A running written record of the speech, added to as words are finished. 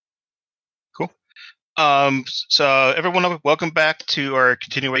So everyone, welcome back to our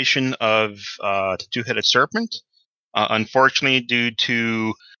continuation of the Two-Headed Serpent. Unfortunately, due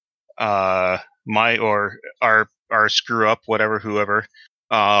to my or our screw up, whoever,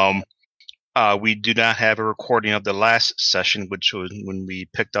 um, we do not have a recording of the last session, which was when we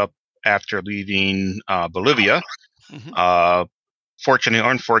picked up after leaving Bolivia. Fortunately or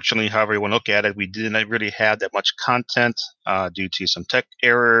unfortunately, however you want to look at it, we didn't really have that much content due to some tech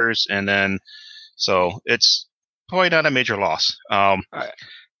errors, and then so it's probably not a major loss.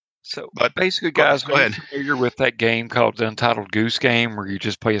 So But basically, go guys, are you ahead. familiar with that game called the Untitled Goose Game, where you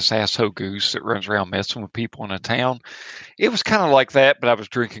just play a asshole goose that runs around messing with people in a town? It was kind of like that, but I was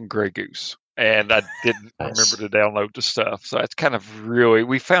drinking Grey Goose, and I didn't remember to download the stuff. So it's kind of really,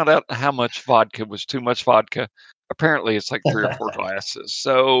 we found out how much vodka was too much vodka. Apparently, it's like 3 or 4 glasses.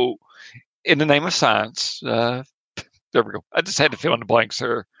 So, in the name of science, there we go. I just had to fill in the blanks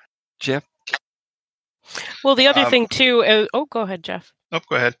there, Jeff. Well, the other thing too is, go ahead, Jeff. Oh,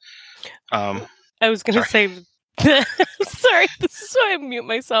 go ahead. I was going to say, sorry, this is why I mute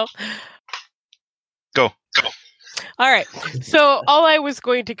myself. Go. All right. So all I was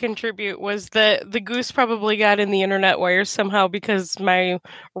going to contribute was that the goose probably got in the internet wires somehow because my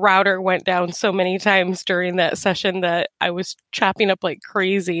router went down so many times during that session that I was chopping up like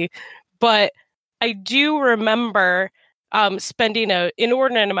crazy. But I do remember spending an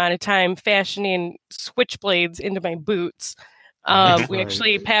inordinate amount of time fashioning switchblades into my boots. We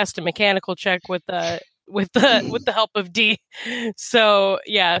actually passed a mechanical check with the help of D. So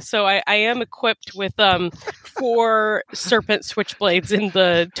yeah, so I am equipped with 4 serpent switchblades in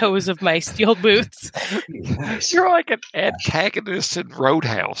the toes of my steel boots. Nice. You're like an antagonist in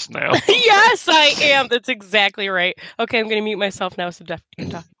Roadhouse now. Yes, I am. That's exactly right. Okay, I'm going to mute myself now so Jeff can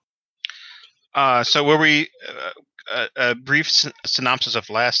talk. So where we a brief synopsis of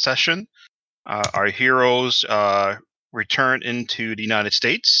last session. Our heroes return into the United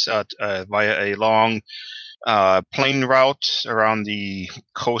States via a long plane route around the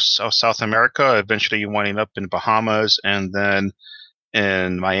coast of South America, eventually winding up in Bahamas and then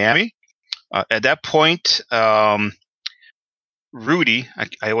in Miami. At that point, Rudy,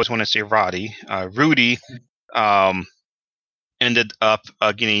 I always want to say Roddy, Rudy ended up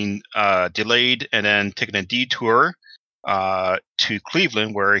getting delayed and then taking a detour to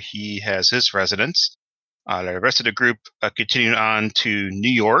Cleveland, where he has his residence. The rest of the group continued on to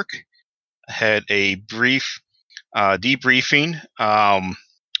New York, had a brief debriefing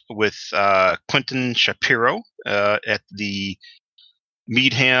with Quentin Shapiro at the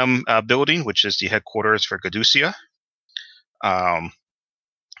Meadham building, which is the headquarters for Caduceus. And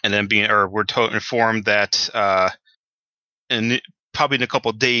then we're informed that probably in a couple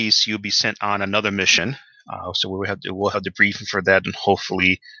of days you'll be sent on another mission. So we'll have the briefing for that, and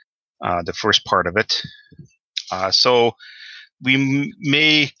hopefully the first part of it. So we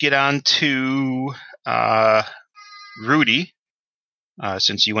may get on to Rudy,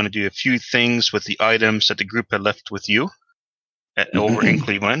 since you want to do a few things with the items that the group had left with you over in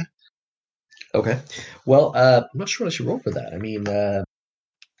Cleveland. Okay. Well, I'm not sure what I should roll for that. I mean,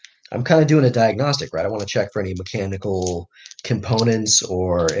 I'm kind of doing a diagnostic, right? I want to check for any mechanical components,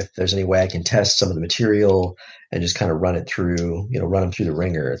 or if there's any way I can test some of the material and just kind of run them through the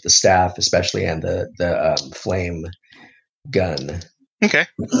ringer, the staff especially, and the flame gun. Okay.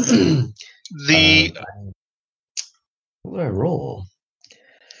 What would I roll?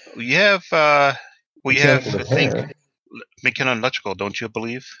 You have I think mechanical and electrical, don't you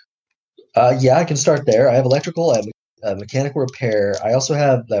believe? Yeah, I can start there. I have electrical, I have mechanical repair. I also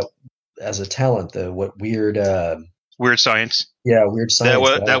have that as a talent, weird science. Yeah, weird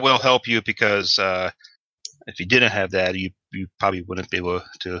science. That will help you, because if you didn't have that, you probably wouldn't be able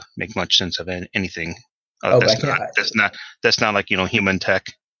to make much sense of anything. That's not like human tech.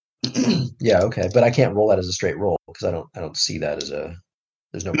 Yeah, okay, but I can't roll that as a straight roll because I don't see that as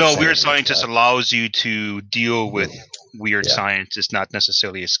there's no. No, weird science just allows you to deal with weird science. It's not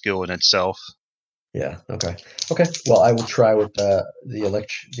necessarily a skill in itself. Yeah. Okay. Well, I will try with the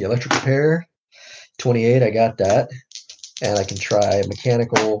electric repair. 28, I got that, and I can try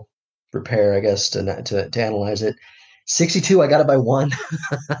mechanical repair, I guess, to analyze it. 62, I got it by 1.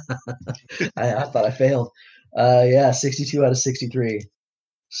 I thought I failed. 62 out of 63.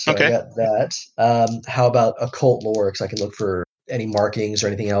 So okay. I got that. How about occult lore? Because I can look for any markings or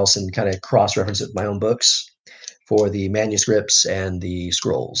anything else and kind of cross-reference it with my own books for the manuscripts and the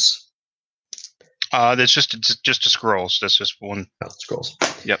scrolls. That's just the scrolls. That's just one. Oh, scrolls.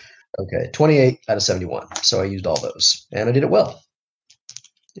 Yep. Okay, 28 out of 71. So I used all those, and I did it well.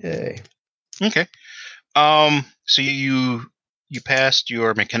 Yay. Okay. So you passed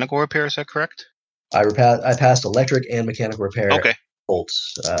your mechanical repair. Is that correct? I passed electric and mechanical repair. Okay. Bolt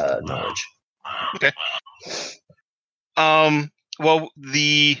knowledge. Okay. Well,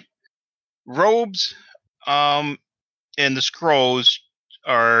 the robes and the scrolls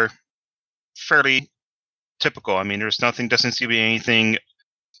are fairly typical. I mean, doesn't seem to be anything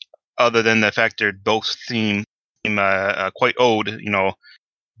other than the fact they're both seem quite old,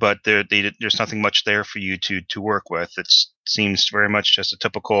 but there's nothing much there for you to work with. It seems very much just a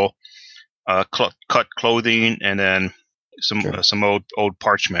typical cut clothing and then some old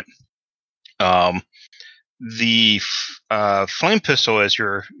parchment. The flame pistol, as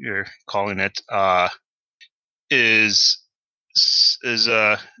you're calling it, is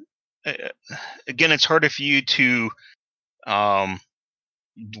again, it's harder for you to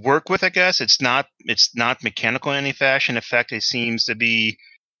work with. I guess it's not mechanical in any fashion. In fact, it seems to be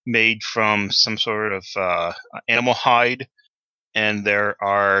made from some sort of animal hide, and there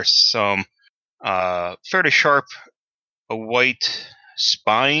are some fairly sharp white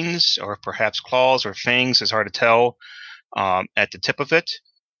spines, or perhaps claws or fangs. It's hard to tell at the tip of it.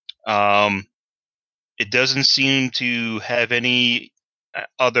 It doesn't seem to have any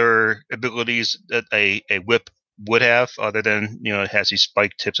other abilities that a whip would have, other than it has these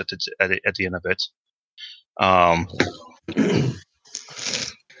spike tips at the end of it.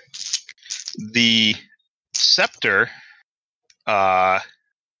 The scepter appears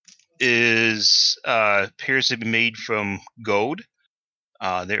to be made from gold.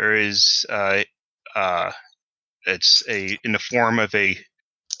 There is it's in the form of a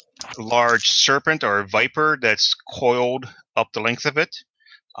large serpent or viper that's coiled up the length of it.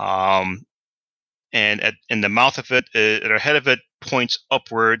 And in the mouth of it, the head of it points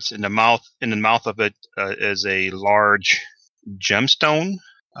upwards. In the mouth of it is a large gemstone,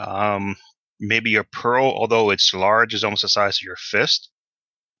 maybe a pearl, although it's large, is almost the size of your fist.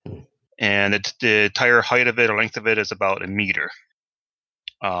 And the entire height of it or length of it is about 1 meter.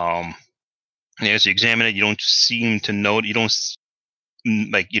 And as you examine it, you don't seem to know. You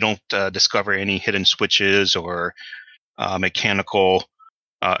don't discover any hidden switches or mechanical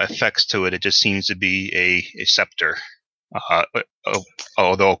effects to it. It just seems to be a scepter,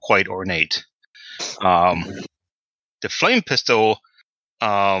 although quite ornate. The flame pistol,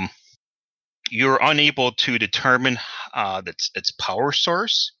 you're unable to determine its power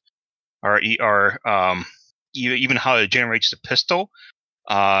source, or even how it generates the pistol.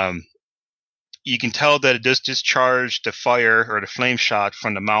 You can tell that it does discharge the fire or the flame shot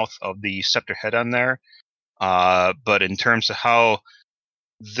from the mouth of the scepter head on there. But in terms of how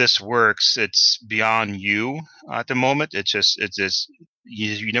this works, it's beyond you at the moment. It's just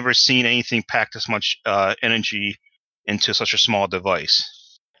you've never seen anything pack this much energy into such a small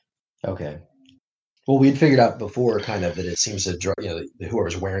device. Okay. Well, we'd figured out before kind of that it seems to draw,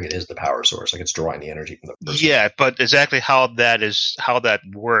 whoever's wearing it is the power source. Like it's drawing the energy from the person. Yeah, but exactly how that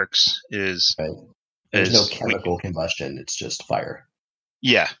works is right. There's no chemical combustion. It's just fire.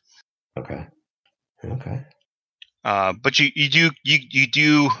 Yeah. Okay. But you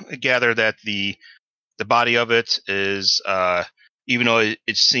do gather that the body of it is, even though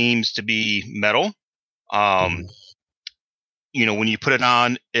it seems to be metal, when you put it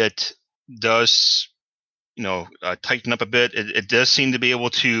on, it does tighten up a bit. It does seem to be able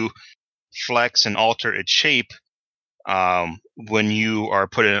to flex and alter its shape when you are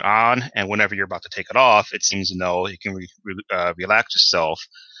putting it on, and whenever you're about to take it off, it seems to know it can relax itself.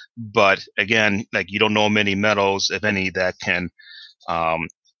 But again, you don't know many metals, if any, that can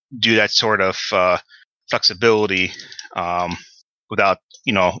do that sort of flexibility without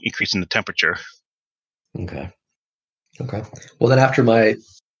increasing the temperature. Okay. Well, then after my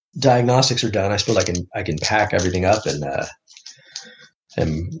diagnostics are done, I suppose I can pack everything up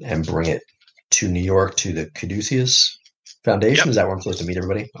and bring it to New York to the Caduceus Foundation. Yep. Is that where I'm supposed to meet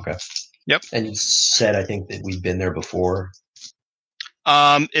everybody? Okay. Yep. And you said, I think, that we've been there before.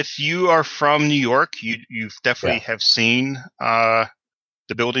 If you are from New York, you've definitely have seen the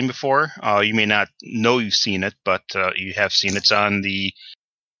building before. You may not know you've seen it, but you have seen it. It's on the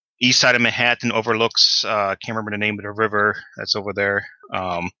east side of Manhattan, overlooks, I can't remember the name of the river that's over there.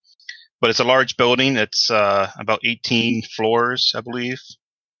 But it's a large building. It's about 18 floors, I believe.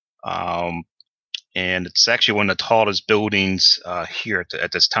 And it's actually one of the tallest buildings here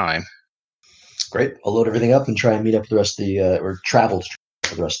at this time. Great. I'll load everything up and try and meet up with the rest of or travel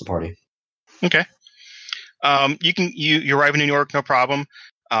for the rest of the party. Okay. You arrive in New York, no problem.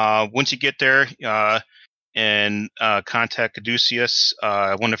 Once you get there and contact Caduceus,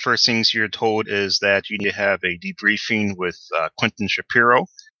 one of the first things you're told is that you need to have a debriefing with Quentin Shapiro,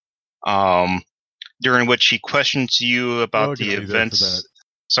 during which he questions you about the events.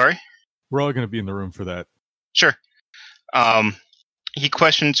 Sorry? We're all going to be in the room for that. Sure. He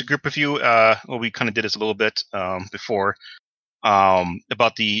questions a group of you. Well, we kind of did this a little bit before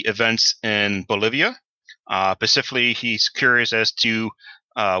about the events in Bolivia. Specifically, he's curious as to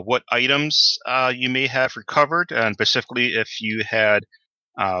what items you may have recovered, and specifically if you had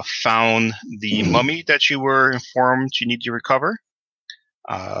found the mummy that you were informed you need to recover.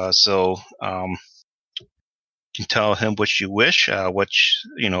 So you can tell him what you wish, what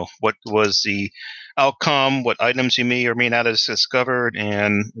was the outcome, what items you may or may not have discovered,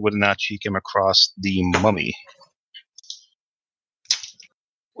 and whether or not you came across the mummy.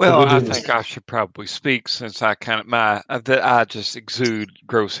 Well, I think I should probably speak since I I just exude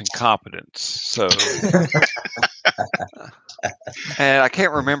gross incompetence. So, and I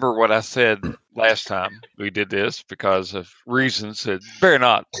can't remember what I said last time we did this because of reasons that better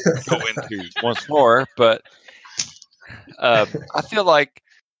not go into once more. But I feel like,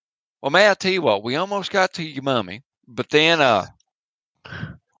 well, man, I tell you what, we almost got to your mummy, but then,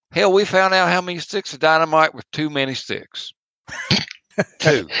 hell, we found out how many sticks of dynamite with too many sticks.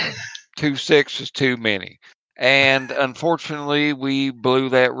 Two sticks is too many. And unfortunately, we blew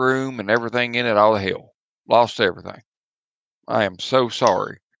that room and everything in it all to hell. Lost everything. I am so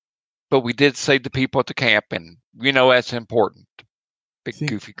sorry. But we did save the people at the camp, and that's important. Big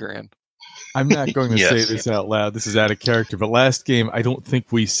goofy grin. I'm not going to say this out loud. This is out of character. But last game, I don't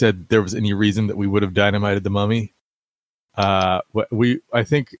think we said there was any reason that we would have dynamited the mummy. I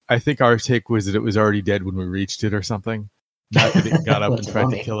think our take was that it was already dead when we reached it or something. Not that it got up and tried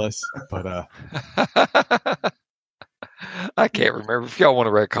to kill us, but I can't remember. If y'all want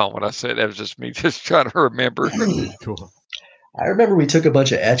to recall what I said, that was just me just trying to remember. Cool. I remember we took a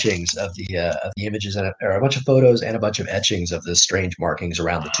bunch of etchings of the images, or a bunch of photos and a bunch of etchings of the strange markings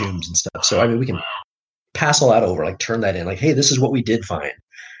around the tombs and stuff. So I mean, we can pass all that over, like turn that in, like, hey, this is what we did find.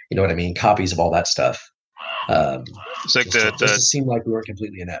 You know what I mean? Copies of all that stuff. It's like just to seem like we weren't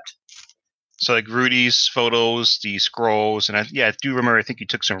completely inept. So like Rudy's photos, the scrolls, and I do remember. I think you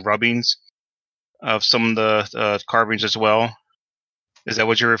took some rubbings of some of the carvings as well. Is that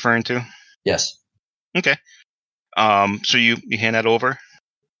what you're referring to? Yes. Okay. So you hand that over?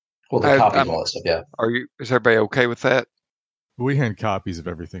 Well, the copy of all that stuff, yeah. Is everybody okay with that? We hand copies of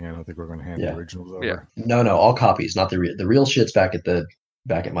everything. I don't think we're going to hand the originals over. Yeah. No, all copies, not the real shit's back at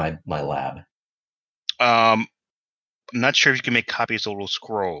my lab. I'm not sure if you can make copies of those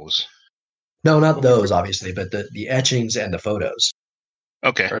scrolls. No, not those, obviously, but the etchings and the photos.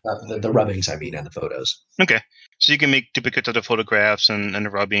 Okay. Or the rubbings, I mean, and the photos. Okay. So you can make duplicates of the photographs and the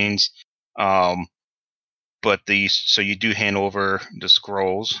rubbings. So you do hand over the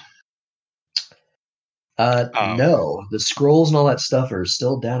scrolls. No, the scrolls and all that stuff are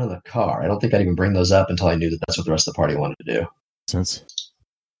still down in the car. I don't think I'd even bring those up until I knew that that's what the rest of the party wanted to do. Since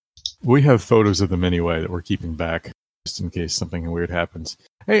we have photos of them anyway that we're keeping back just in case something weird happens.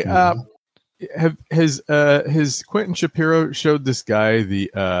 Hey, has Quentin Shapiro showed this guy the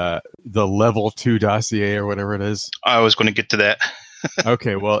level 2 dossier or whatever it is? I was going to get to that.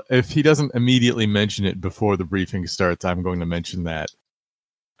 Okay, well, if he doesn't immediately mention it before the briefing starts, I'm going to mention that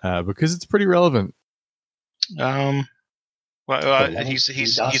because it's pretty relevant. He's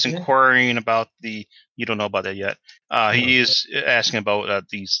inquiring about the. You don't know about that yet. He is asking about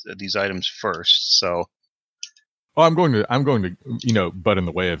these items first. So. Oh, I'm going to, butt in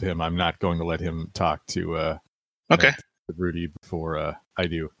the way of him. I'm not going to let him talk to Rudy before I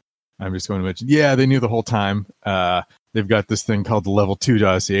do. I'm just going to mention, they knew the whole time. They've got this thing called the Level 2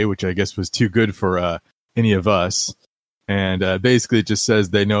 dossier, which I guess was too good for any of us. And basically it just says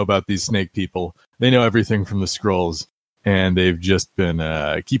they know about these snake people. They know everything from the scrolls. And they've just been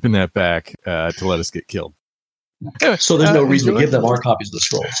keeping that back to let us get killed. So there's no reason to give them our copies of the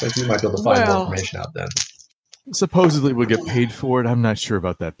scrolls. Like we might be able to find more information out then. Supposedly we'll get paid for it. I'm not sure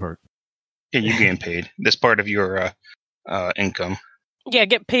about that part. Yeah, you're getting paid. That's part of your income. Yeah,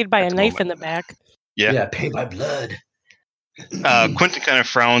 get paid by a knife in the back. Yeah, paid by blood. Quentin kind of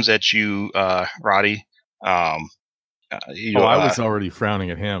frowns at you, Roddy. I was already frowning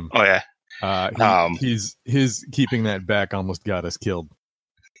at him. Oh yeah. His keeping that back almost got us killed.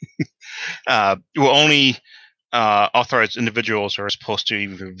 Only authorized individuals are supposed to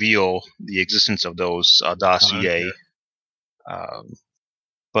even reveal the existence of those dossier.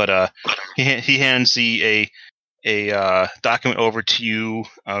 But he hands a document over to you,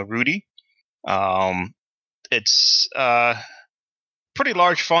 Rudy. It's pretty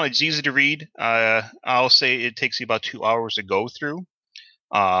large font. It's easy to read. I'll say it takes you about 2 hours to go through.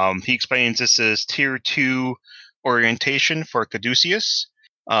 He explains this is Tier 2 orientation for Caduceus.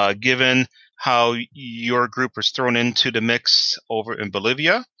 Given how your group was thrown into the mix over in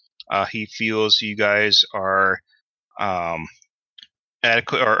Bolivia, He feels you guys are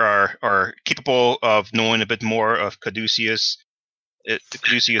adequate or are capable of knowing a bit more of Caduceus'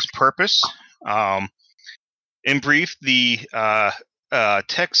 purpose. In brief, the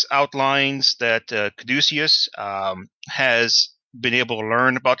text outlines that Caduceus has been able to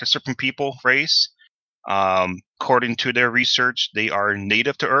learn about the Serpent people race. According to their research, they are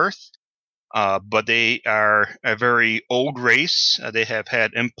native to Earth, but they are a very old race. They have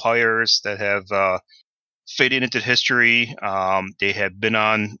had empires that have faded into history. They have been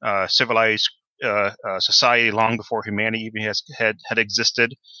on civilized society long before humanity even had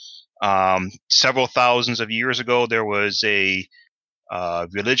existed. Several thousands of years ago, there was a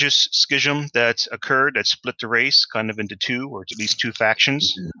religious schism that occurred that split the race kind of into two, or at least two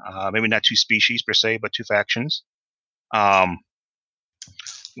factions. Maybe not two species per se, but two factions.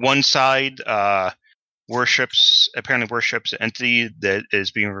 One side apparently worships an entity that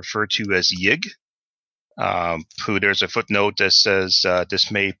is being referred to as Yig, who there's a footnote that says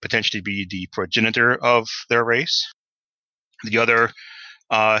this may potentially be the progenitor of their race. The other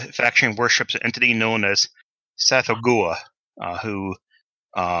faction worships an entity known as Sathagua, who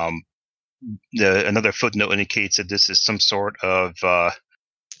another footnote indicates that this is some sort of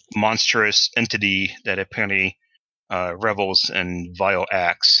monstrous entity that apparently revels in vile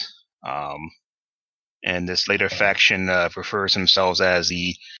acts. And this later faction refers themselves as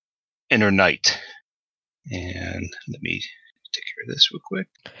the Inner Knight. And let me take care of this real quick.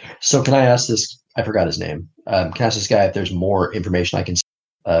 So can I ask this? I forgot his name. Can I ask this guy if there's more information I can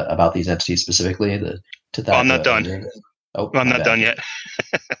about these entities specifically? I'm not done. Oh, I'm not done yet.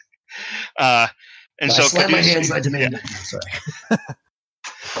 And so slam my hands. I demand it. Sorry.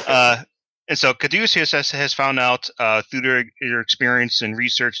 And so Caduceus has found out through their experience and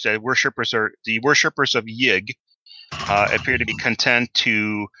research that the worshippers of Yig appear to be content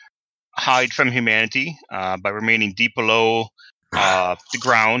to hide from humanity by remaining deep below the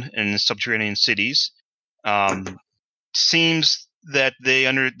ground in subterranean cities. Seems that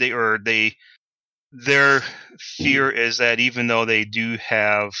their fear is that even though they do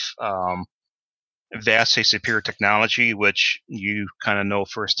have vastly superior technology, which you kind of know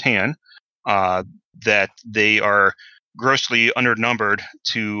firsthand, that they are grossly undernumbered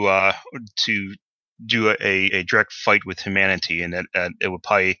to do a direct fight with humanity, and that it would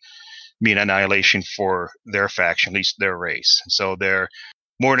probably mean annihilation for their faction, at least their race. So they're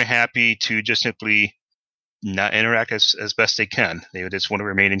more than happy to just simply not interact as best they can. They just want to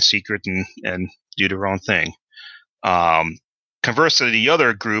remain in secret and do their own thing. Conversely, the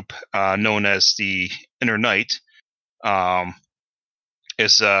other group, known as the Inner Knight,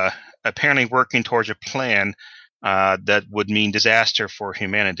 is apparently working towards a plan that would mean disaster for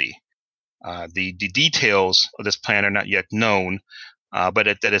humanity. The details of this plan are not yet known, but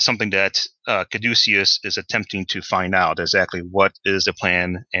that is something that Caduceus is attempting to find out exactly what is the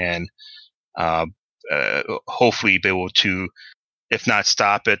plan, and hopefully be able to, if not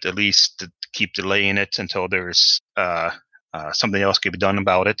stop it, at least to keep delaying it until there's something else can be done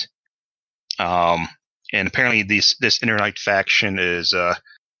about it. And apparently this Inner Knight faction is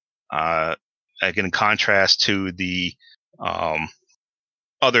again in contrast to the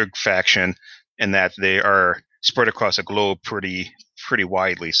other faction in that they are spread across the globe pretty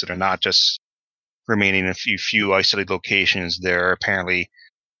widely. So they're not just remaining in a few isolated locations. They're apparently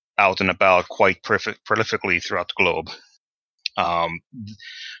out and about quite prolifically throughout the globe.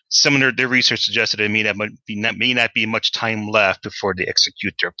 Some of their research suggested it may not be much time left before they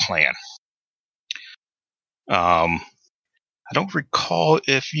execute their plan. I don't recall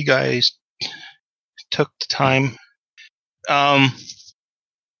if you guys took the time.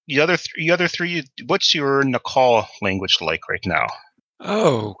 The other three, what's your Nakal language like right now?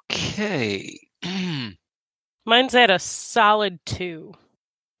 Okay. Mine's at a solid 2.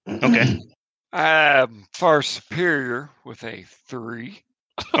 Okay. I'm far superior with a 3.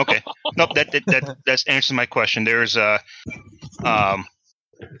 Okay. Nope, that's answering my question. There's some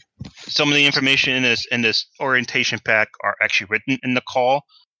of the information in this orientation pack are actually written in Nakal,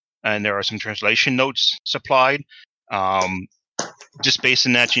 and there are some translation notes supplied. Just based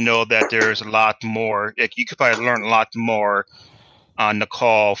on that, you know that there's a lot more. Like, you could probably learn a lot more on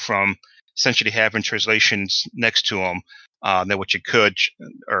Nakal from essentially having translations next to them than what you could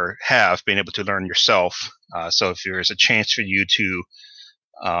or have been able to learn yourself. So if there's a chance for you to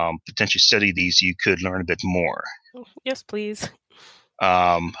potentially study these, you could learn a bit more. Yes, please.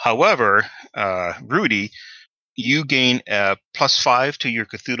 However, Rudy, you gain a +5 to your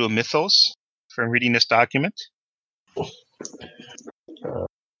Cthulhu mythos from reading this document.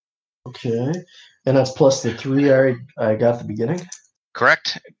 Okay, and that's plus the 3 I got at the beginning.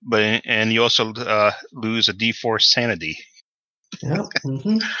 Correct, and you also lose a D4 sanity. Yeah.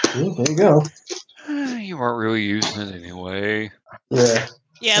 Mm-hmm. Yeah, there you go. You weren't really using it anyway. Yeah.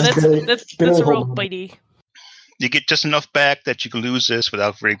 Yeah, that's a real bitey. You get just enough back that you can lose this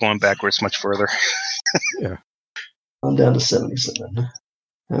without really going backwards much further. Yeah. I'm down to 77.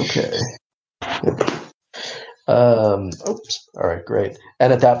 Okay. Oops. All right, great.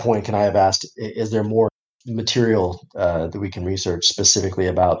 And at that point, can I have asked, is there more material that we can research specifically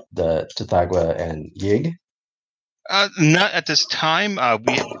about the Tithagua and Yig? Not at this time.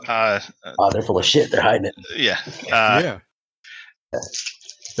 They're full of shit. They're hiding it. Yeah. Yeah.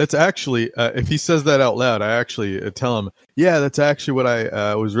 That's actually, if he says that out loud, I actually tell him, yeah, that's actually what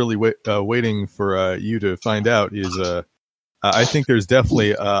I was really waiting for you to find out is I think there's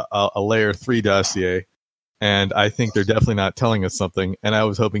definitely a layer 3 dossier, and I think they're definitely not telling us something, and I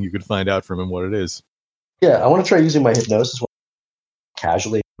was hoping you could find out from him what it is. Yeah, I want to try using my hypnosis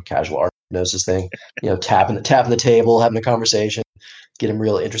casual art hypnosis thing. Tapping the table, having a conversation, get him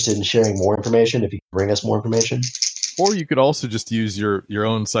real interested in sharing more information if he can bring us more information. Or you could also just use your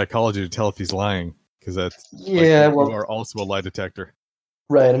own psychology to tell if he's lying, because that's you are also a lie detector.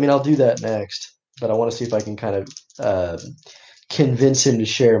 Right. I mean, I'll do that next, but I want to see if I can kind of convince him to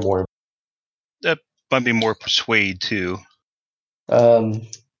share more. That might be more persuade too.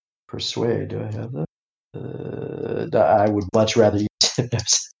 Persuade. Do I have that? I would much rather use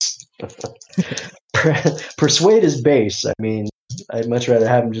hypnosis. Persuade is base. I mean, I'd much rather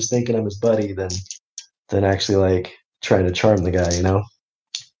have him just thinking I'm his buddy than actually like trying to charm the guy.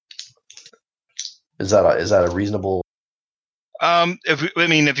 Is that a reasonable?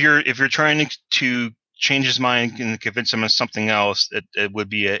 If you're trying to change his mind and convince him of something else, it would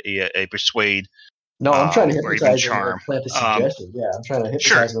be a persuade. No, I'm trying to hypnotize him charm. and plant a suggestion. I'm trying to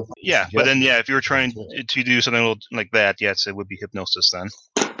hypnotize him. Yeah, but then if you're trying to do something like that, yes, it would be hypnosis then.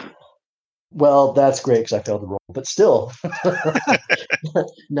 Well, that's great because I failed the roll, but still,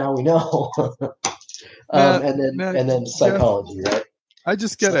 now we know. And then psychology, Jeff, right? I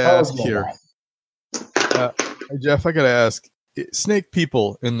just gotta ask here, Jeff. I gotta ask: snake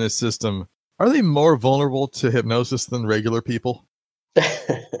people in this system, are they more vulnerable to hypnosis than regular people?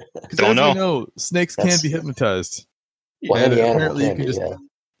 Because as we know, snakes can be hypnotized. Well, and any apparently you can be, just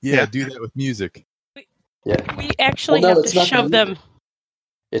do that with music. Yeah, we actually have to shove them.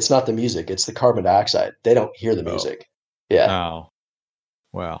 It's not the music; it's the carbon dioxide. They don't hear the music. Yeah. Oh.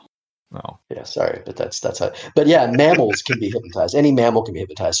 Wow. Oh. Yeah. Sorry, but that's how. But yeah, mammals can be hypnotized. Any mammal can be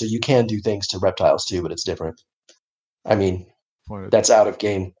hypnotized. So you can do things to reptiles too, but it's different. I mean, that's out of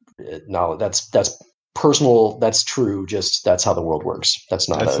game knowledge. That's personal. That's true. Just that's how the world works. That's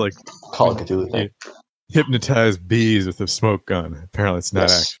not like Call of Cthulhu thing. Hypnotize bees with a smoke gun. Apparently, it's not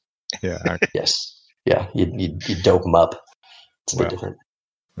yes. Actually. Yes. Yeah. You dope them up. It's a bit different.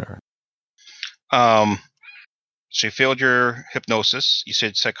 All right. So you failed your hypnosis. You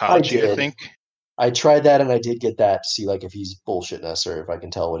said psychology, I think. I tried that, and I did get that to see like if he's bullshitting us or if I can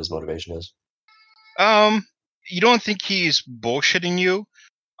tell what his motivation is. You don't think he's bullshitting you.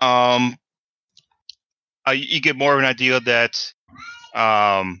 You get more of an idea that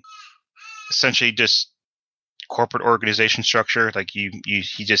essentially just corporate organization structure. Like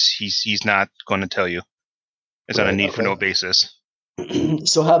he's not going to tell you. It's on a need for no basis.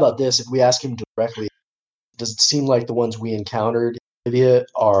 So how about this? If we ask him directly, does it seem like the ones we encountered in Bolivia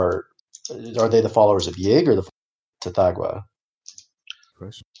are they the followers of Yig or the Tithagua?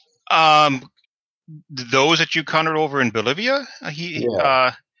 Those that you encountered over in Bolivia,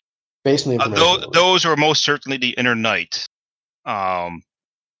 based on the information. Those are most certainly the Inner Night.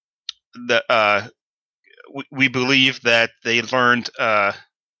 We believe that they learned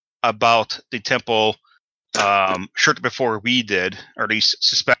about the temple shortly before we did, or at least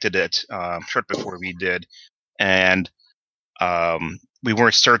suspected it shortly before we did, and we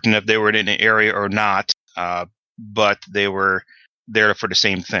weren't certain if they were in the area or not, but they were there for the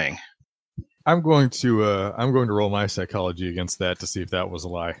same thing. I'm going to roll my psychology against that to see if that was a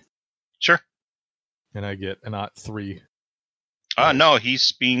lie. Sure. And I get an 3. No,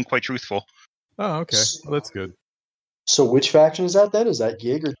 he's being quite truthful. Oh, okay. Well, that's good. So which faction is that then? Is that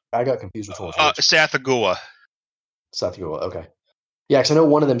Yig or I got confused with one? Sathagua. Sathagua, okay. Yeah, because I know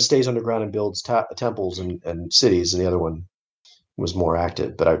one of them stays underground and builds temples and cities, and the other one was more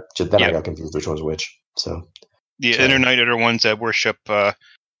active. But I got confused which one's which. So the Inner Night are the ones that worship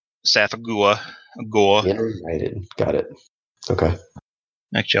Sathagua. Goa. Inner Nighted. Got it. Okay.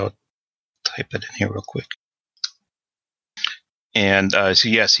 Actually, I'll type it in here real quick. And so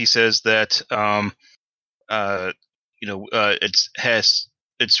yes, he says that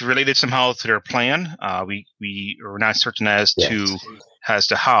it it's related somehow to their plan. We are not certain as to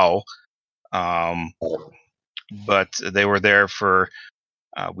how, but they were there for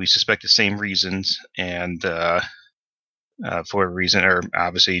we suspect the same reasons, and for a reason, or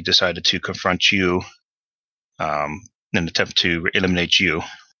obviously decided to confront you in an attempt to eliminate you.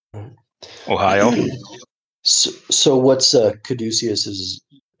 Ohio. So what's Caduceus's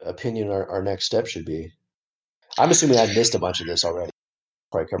opinion our next step should be? I'm assuming I missed a bunch of this already.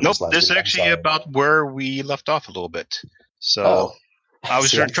 Nope, this is actually about where we left off a little bit. So I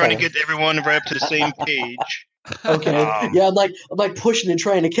was trying to get everyone right up to the same page. Okay. I'm like pushing and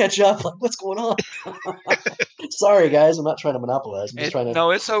trying to catch up. Like, what's going on? Sorry, guys. I'm not trying to monopolize. I'm just trying to.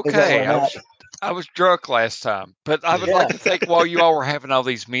 No, it's okay. I was drunk last time, but I would like to think while you all were having all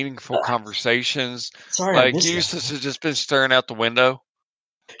these meaningful conversations, like Eustace has just been staring out the window,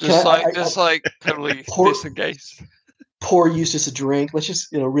 just like totally disengaged. Pour Eustace a drink. Let's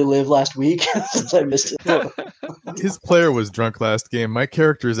just relive last week since I missed it. His player was drunk last game. My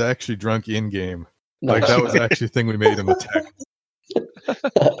character is actually drunk in game. Like that was actually a thing we made in the tech.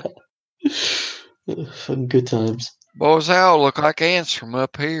 Fun good times. Boys, they all look like ants from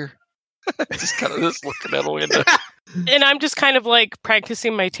up here. Just kind of just looking out the window. And I'm just kind of like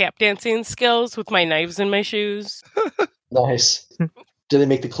practicing my tap dancing skills with my knives in my shoes. Nice. Do they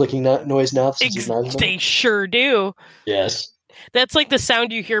make the clicking noise now? They sure do. Yes. That's like the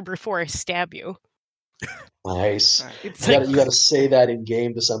sound you hear before I stab you. Nice. You got to say that in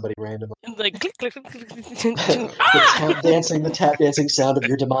game to somebody randomly. Like click, click, click, click. The tap dancing sound of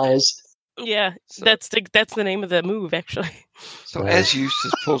your demise. Yeah, that's the name of the move, actually. So as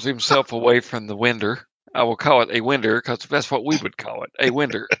Eustace pulls himself away from the winder, I will call it a winder because that's what we would call it, a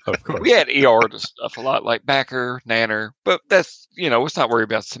winder. Of course. We had ER to stuff a lot, like backer, nanner, but that's, let's not worry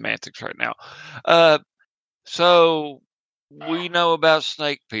about semantics right now. So we know about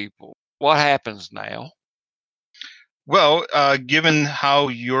snake people. What happens now? Well, given how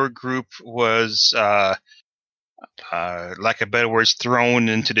your group was, like a better words, thrown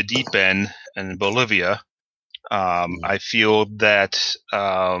into the deep end in Bolivia, I feel that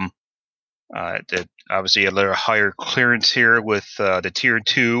that obviously a little higher clearance here with the tier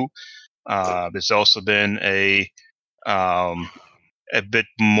 2. There's also been a bit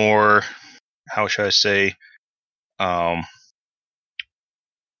more, how should I say, I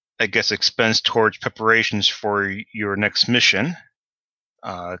guess expense towards preparations for your next mission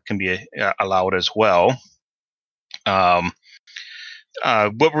can be allowed as well. I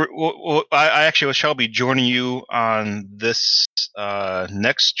actually shall be joining you on this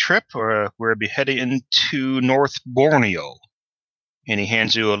next trip, or we'll be heading into North Borneo. And he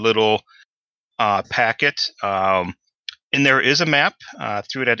hands you a little packet. And there is a map.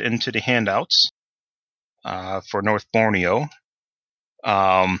 Threw that into the handouts for North Borneo.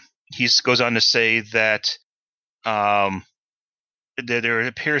 He goes on to say that there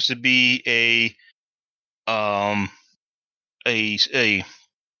appears to be a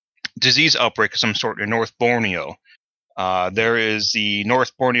disease outbreak of some sort in North Borneo. There is the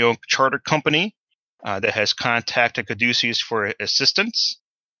North Borneo Charter Company that has contacted Caduceus for assistance.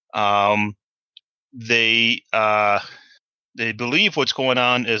 They believe what's going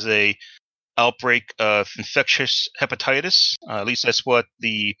on is a outbreak of infectious hepatitis. At least that's what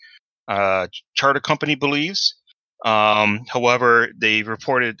the Charter Company believes. However, they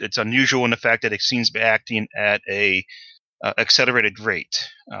reported it's unusual in the fact that it seems to be acting at a accelerated rate.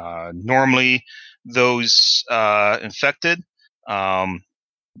 Normally, those infected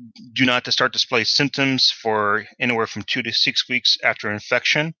do not start to display symptoms for anywhere from 2 to 6 weeks after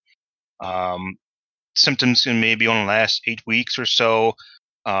infection. Symptoms can maybe only last 8 weeks or so.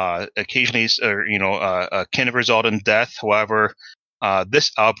 Occasionally, can result in death. However,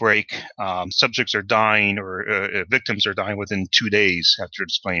 this outbreak, subjects are dying or victims are dying within 2 days after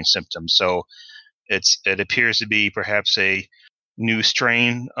displaying symptoms. So it appears to be perhaps a new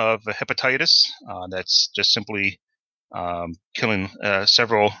strain of hepatitis that's just simply killing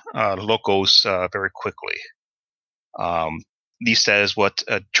several locals very quickly. At least that is what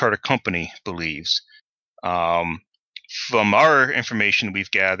a Charter Company believes. From our information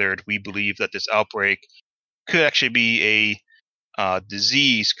we've gathered, we believe that this outbreak could actually be a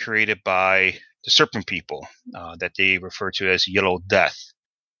disease created by the Serpent people that they refer to as Yellow Death.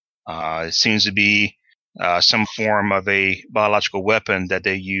 It seems to be some form of a biological weapon that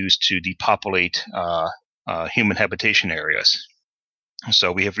they use to depopulate human habitation areas.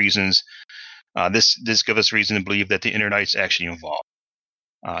 So we have reasons. This gives us reason to believe that the Internites actually involved.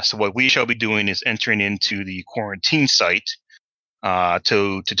 So what we shall be doing is entering into the quarantine site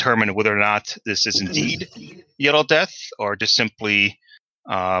to determine whether or not this is indeed Yellow Death or just simply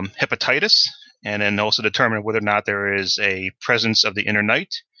hepatitis, and then also determine whether or not there is a presence of the inner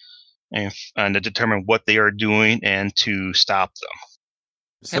night, and to determine what they are doing and to stop them.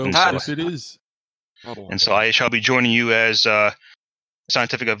 So Hepatitis. if it is, And so I shall be joining you as a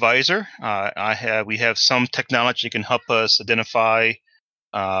scientific advisor. We have some technology that can help us identify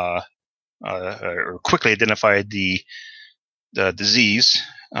or quickly identify the disease.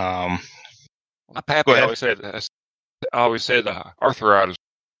 My pappy always said arthritis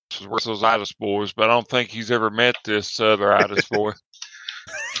was worse than those itis boys, but I don't think he's ever met this other itis boy.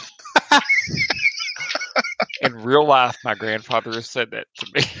 In real life, my grandfather has said that to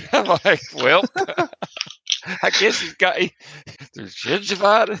me. I'm like, well, I guess there's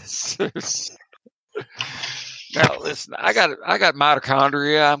gingivitis. Now, listen, I got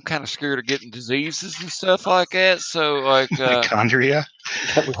mitochondria. I'm kind of scared of getting diseases and stuff like that. So, like, mitochondria.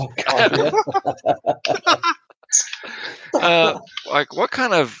 Like, what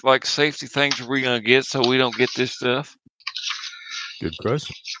kind of like safety things are we gonna get so we don't get this stuff? good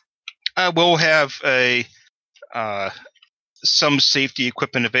question. We'll have some safety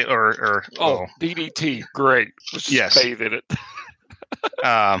equipment available, DDT, great. Let's just bathe in it.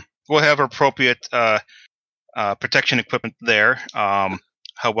 We'll have appropriate protection equipment there.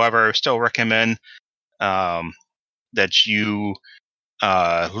 However, I still recommend that you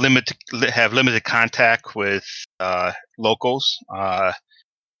have limited contact with locals,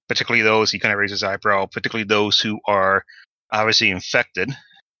 particularly those. He kind of raises his eyebrow, particularly those who are obviously infected.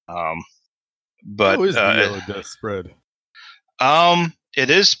 But how is the yellow death spread? It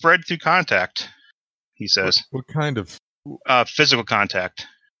is spread through contact, he says. What kind of physical contact?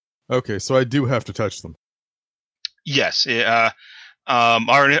 Okay, so I do have to touch them. Yes.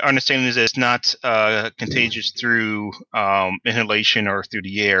 Our understanding is that it's not contagious through inhalation or through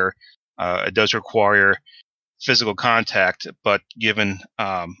the air. It does require physical contact, but given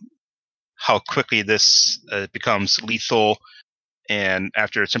how quickly this becomes lethal, and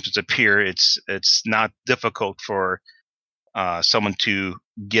after symptoms appear, it's not difficult for someone to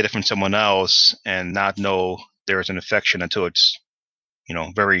get it from someone else and not know there's an infection until it's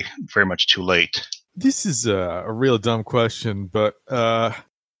very, very much too late. This is a real dumb question, but are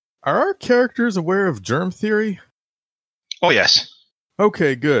our characters aware of germ theory? Oh, yes.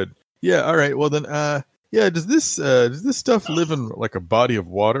 Okay, good. Yeah, all right. Well then, does this stuff live in like a body of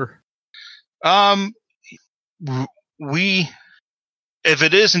water? If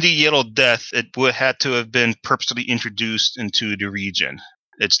it is indeed yellow death, it would have to have been purposely introduced into the region.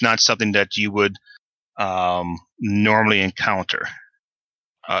 It's not something that you would normally encounter.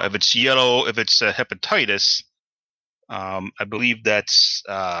 If it's yellow, if it's hepatitis, I believe that's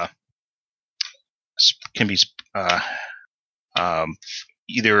can be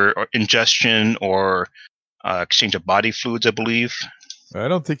either ingestion or exchange of body fluids, I believe. I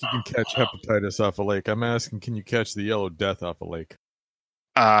don't think you can catch hepatitis off a lake. I'm asking, can you catch the yellow death off a lake?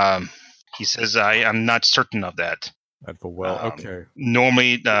 He says, I'm not certain of that. Okay.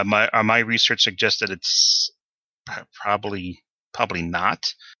 Normally, my research suggests that it's probably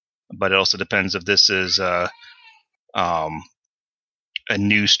not, but it also depends if this is a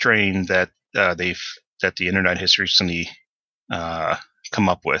new strain that the internet has recently come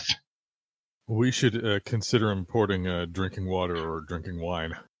up with. We should consider importing drinking water or drinking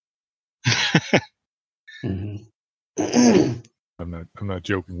wine. Mm-hmm. I'm not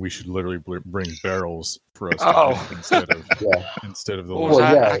joking. We should literally bring barrels for us to drink instead of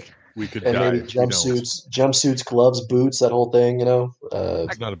the. We could and die. Maybe jumpsuits, gloves, boots, that whole thing.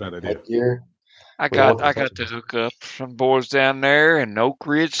 It's not a bad idea. Gear. I got to hook up some boys down there in Oak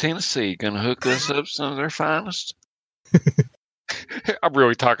Ridge, Tennessee. Gonna hook us up some of their finest. I'm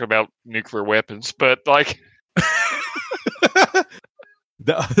really talking about nuclear weapons, but like.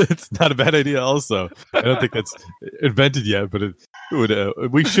 It's not a bad idea. Also, I don't think that's invented yet, but it would.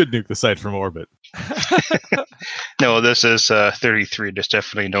 We should nuke the site from orbit. No, this is 33. There's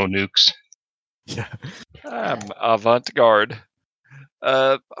definitely no nukes. Yeah, I'm avant-garde.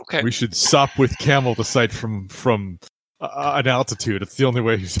 Okay, we should stop with camel the site from an altitude. It's the only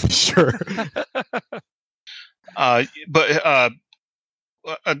way to be sure. But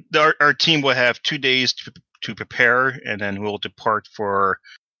our team will have 2 days to prepare, and then we'll depart for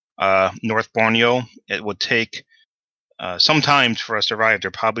North Borneo. It would take some time for us to arrive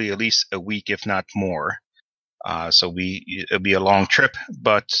there, probably at least a week, if not more. So it'll be a long trip,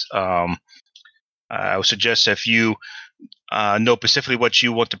 but I would suggest if you know specifically what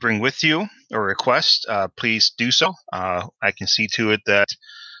you want to bring with you or request, please do so. I can see to it that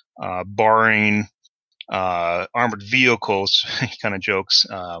barring armored vehicles, kind of jokes,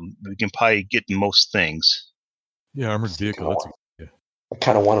 we can probably get most things. Yeah, armored vehicle. That's a good idea. I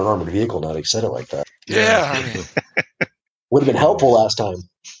kind of want an armored vehicle now that you said it like that. Yeah. Would have been helpful last time.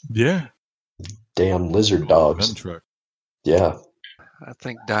 Yeah. Damn lizard Gun dogs. truck. Yeah. I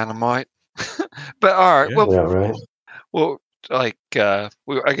think dynamite. But all right. Yeah. Well, Yeah, right. well, like I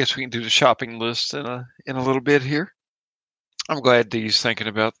guess we can do the shopping list in a little bit here. I'm glad Dee's thinking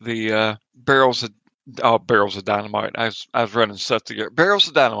about the barrels of dynamite. I was running stuff together. Barrels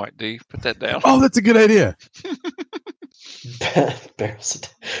of dynamite, Dee. Put that down. Oh, that's a good idea. Barrels.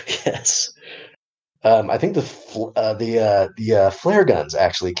 Yes. I think the flare guns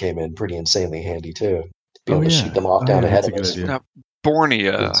actually came in pretty insanely handy too. To be able to shoot them off down ahead of us. Now,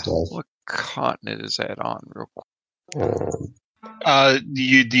 Borneo. Good stuff. What continent is that on? Real quick.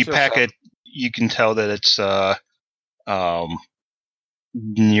 The packet, you can tell that it's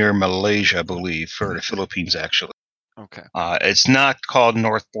near Malaysia, I believe, or the Philippines, actually. Okay. It's not called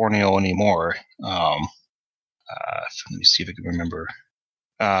North Borneo anymore. Let me see if I can remember.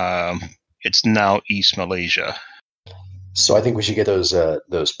 It's now East Malaysia. So I think we should get those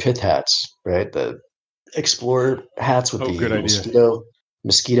pith hats, right? The explorer hats with the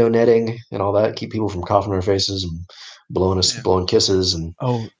mosquito netting and all that. Keep people from coughing in our faces and blowing kisses and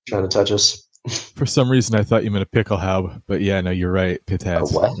trying to touch us. For some reason, I thought you meant a pickle haub, but yeah, no, you're right. Pith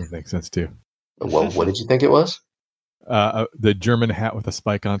hats. What? That makes sense too. What did you think it was? The German hat with a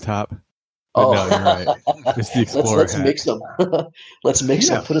spike on top. But no, you're right. It's the explorer let's hat. mix them. Let's mix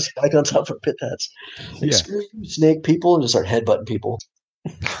them. Put a spike on top of pith hats. Like, screw you, snake people, and just start headbutting people.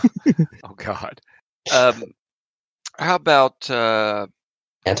 Oh God. How about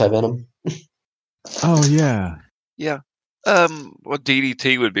anti-venom? Oh yeah. Yeah. Well,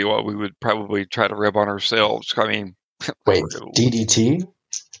 DDT would be what we would probably try to rub on ourselves. I mean, wait, DDT?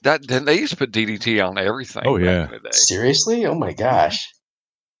 Then they used to put DDT on everything. Oh yeah. Back in the day. Seriously? Oh my gosh.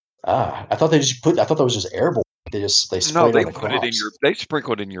 I thought that was just airborne. They sprayed on the crops. They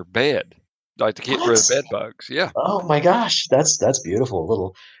sprinkled in your bed, like to get rid of bed bugs. Yeah. Oh my gosh, that's beautiful. A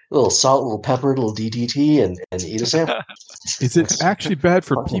little salt, a little pepper, a little DDT, and eat a sample. Is it actually bad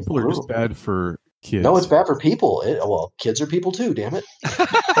for people or just bad for kids? No, it's bad for people. Well, kids are people too. Damn it. Well,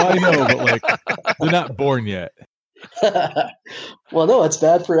 I know, but like they're not born yet. Well, no, it's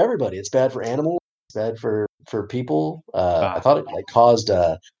bad for everybody. It's bad for animals. It's bad for people. I thought it caused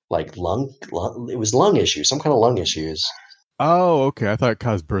lung. It was lung issues, some kind of lung issues. Oh, okay. I thought it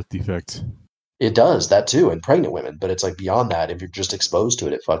caused birth defects. It does that too in pregnant women, but it's like beyond that. If you're just exposed to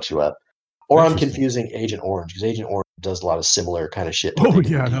it, it fucks you up. Or I'm confusing Agent Orange because Agent Orange does a lot of similar kind of shit. Oh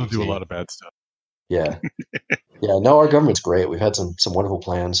yeah, they'll do a lot of bad stuff. Yeah, yeah. No, our government's great. We've had some wonderful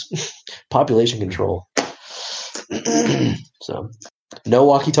plans. Population control. So, no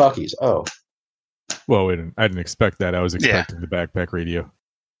walkie-talkies. Oh. Well, I didn't expect that. I was expecting the backpack radio.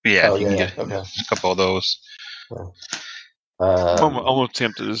 Yeah, you can get a couple of those. I'm almost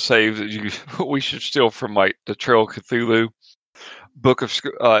tempted to say that we should steal from like the Trail of Cthulhu book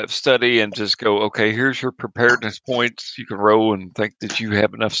of study and just go, okay, here's your preparedness points. You can roll and think that you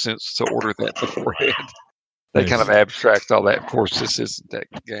have enough sense to order that beforehand. They kind of abstract all that. Of course, this isn't that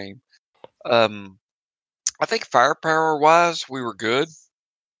game. I think firepower wise, we were good.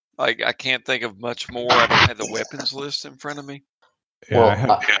 Like I can't think of much more. I don't have the weapons list in front of me.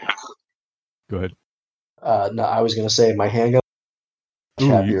 Yeah, go ahead. No, I was going to say my handgun.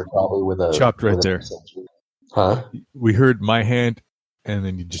 Happier probably with a chopped right there. Huh? We heard my hand, and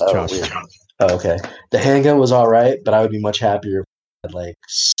then you just chopped it. Oh, okay. The handgun was all right, but I would be much happier if I had like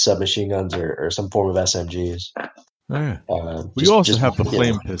submachine guns or some form of SMGs. Oh, yeah. We also have the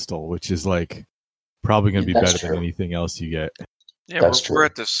flame pistol, which is like probably going to be better than anything else you get. Yeah, we're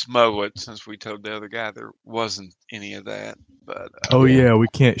at the Smollett since we told the other guy there wasn't any of that. But yeah, we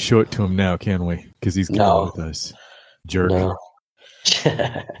can't show it to him now, can we? Because he's coming with us. Jerk. No.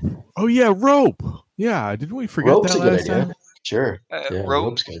 Oh yeah, rope. Yeah, didn't we forget Rope's that last time? Sure.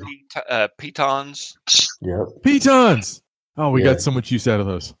 Rope, pitons. Yep. Pitons. Oh, we got so much use out of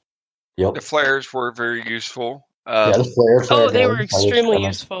those. Yep. The flares were very useful. The flare they were extremely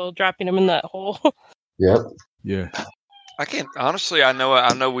useful, dropping them in that hole. Yep. Yeah. I can't honestly. I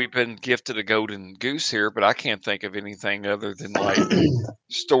know we've been gifted a golden goose here, but I can't think of anything other than like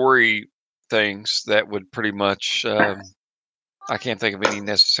story things that would pretty much. I can't think of any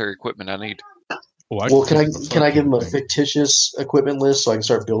necessary equipment I need. Well, can I give them a fictitious equipment list so I can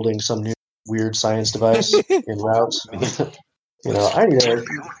start building some new weird science device in routes? I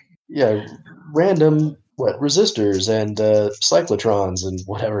need random resistors and cyclotrons and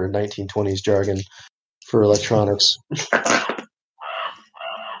whatever 1920s jargon for electronics.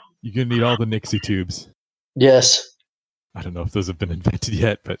 You're gonna need all the Nixie tubes. Yes. I don't know if those have been invented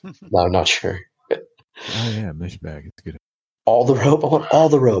yet, but no, I'm not sure. Oh yeah, mesh bag. It's good. All the rope. I want all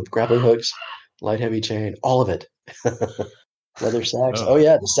the rope. Grappling hooks, light heavy chain, all of it. Leather sacks. Oh. Oh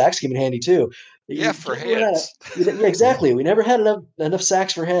yeah, the sacks came in handy too. Yeah, for You ran out heads. yeah, exactly. We never had enough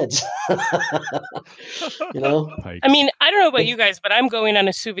sacks for heads. Pikes. I mean, I don't know about you guys, but I'm going on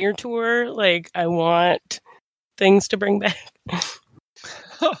a souvenir tour. Like, I want things to bring back.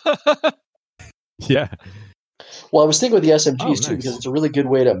 Yeah. Well, I was thinking with the SMGs Oh, too, nice. because it's a really good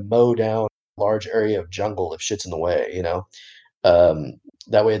way to mow down a large area of jungle if shit's in the way.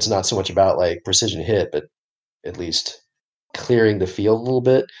 That way it's not so much about like precision hit, but at least clearing the field a little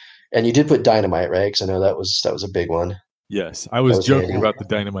bit. And you did put dynamite, right? Because I know that was a big one. Yes, I was was joking handy. about the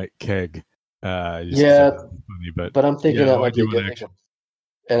dynamite keg. Just 'cause Yeah, that's funny, but I'm thinking that I might be do a want good action.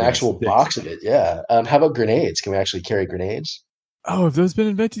 an Yes, actual thanks. box of it. Yeah. How about grenades? Can we actually carry grenades? Oh, have those been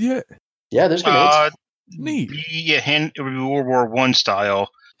invented yet? Yeah, there's grenades. Neat. It would be World War One style,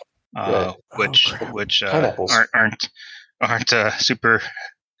 Right. which crap. which Pineapples. aren't super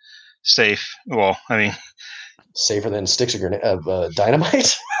safe. Well, I mean, Safer than sticks of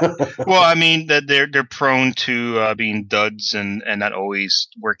dynamite. well, I mean that they're prone to being duds and not always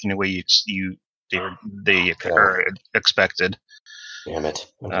working the way they are expected. Damn it.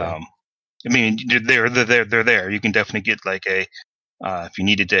 Okay. I mean, they're there. You can definitely get like a if you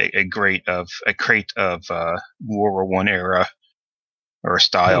needed a crate of World War One era or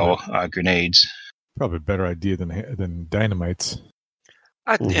style grenades. Probably a better idea than dynamites.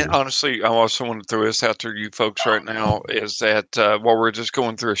 And honestly, I also want to throw this out to you folks right now is that while we're just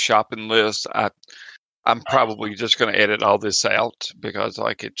going through a shopping list, I'm probably just going to edit all this out because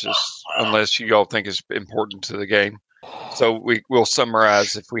like it just, unless you all think it's important to the game. So we'll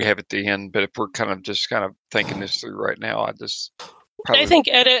summarize if we have at the end, but if we're kind of thinking this through right now, I think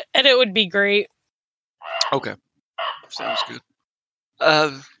edit would be great. Okay. Sounds good.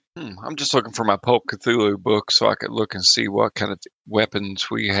 I'm just looking for my Pulp Cthulhu book so I could look and see what kind of weapons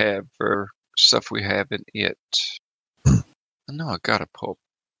we have or stuff we have in it. I know I got a Pulp.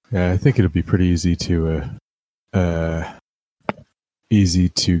 Yeah, I think it'll be pretty easy to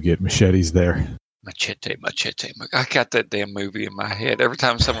get machetes there. Machete. I got that damn movie in my head. Every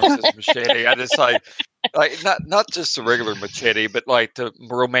time someone says machete, I just like not just the regular machete, but like the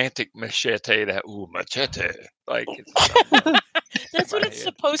romantic machete. That machete. Like That's what it's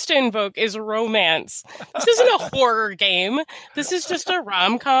supposed to invoke is romance. This isn't a horror game. This is just a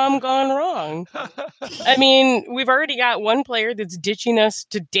rom-com gone wrong. I mean, we've already got one player that's ditching us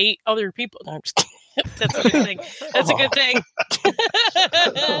to date other people. No, I'm just kidding. That's a good thing. That's a good thing.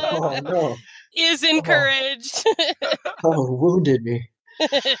 Oh no. Is encouraged. Oh, wounded me.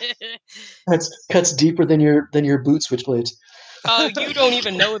 Cuts deeper than your boot switchblades. Oh, you don't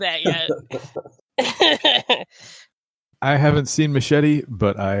even know that yet. I haven't seen Machete,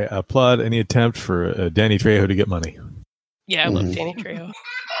 but I applaud any attempt for Danny Trejo to get money. Yeah, I love Danny Trejo.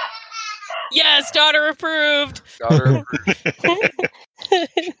 Yes, daughter approved.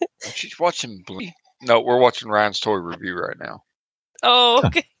 She's watching Blee. No, we're watching Ryan's toy review right now. Oh,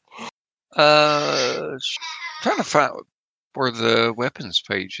 okay. Trying to find where the weapons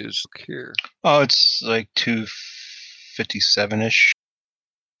page is here. Oh, it's like 257-ish,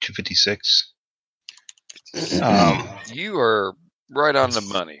 256. You are right on the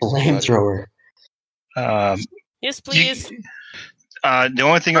money. Flamethrower. Yes, please. The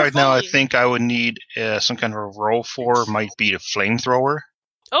only thing right now I think I would need some kind of a roll for might be a flamethrower.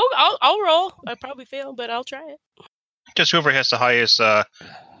 Oh, I'll roll. I probably fail, but I'll try it. Just whoever has the highest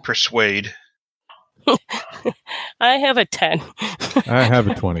persuade. I have a 10. I have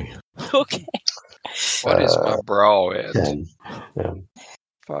a 20. Okay. What is my brawl at? 10. Yeah.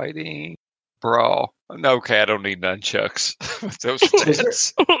 Fighting brawl. Okay, I don't need nunchucks. Those are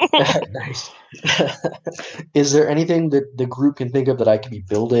tens. Nice. Is there anything that the group can think of that I could be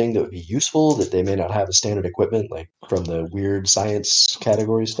building that would be useful that they may not have as standard equipment, like from the weird science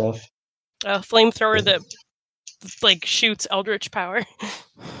category stuff? A flamethrower that like shoots eldritch power.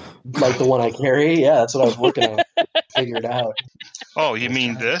 Like the one I carry? Yeah, that's what I was working on. Figure it out. Oh, you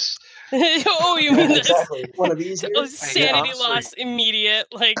mean this? Oh, you mean this? Exactly. One of these here? Oh, sanity honestly, loss immediate.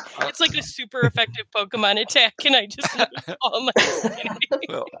 Like it's like a super effective Pokemon attack, and I just lose all my sanity.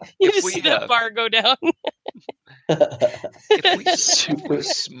 Well, You if just we, see that bar go down. if we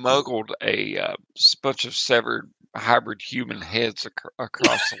smuggled a bunch of severed hybrid human heads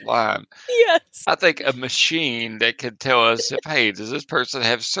across the line, Yes. I think a machine that could tell us if, hey, does this person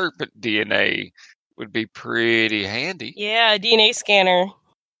have serpent DNA would be pretty handy. Yeah, a DNA scanner.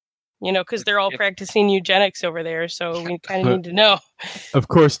 You know, because they're all practicing eugenics over there, so we kind of need to know. Of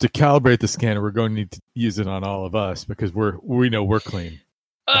course, to calibrate the scanner, we're going to need to use it on all of us because we know we're clean.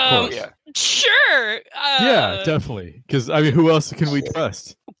 Yeah. Sure. Yeah, definitely. Because I mean, who else can we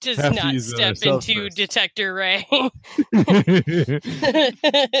trust? Does Have to not use step ourselves into first. Detector Ray.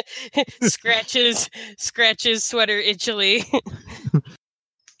 scratches sweater itchily.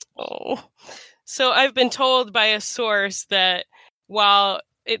 Oh. So I've been told by a source that while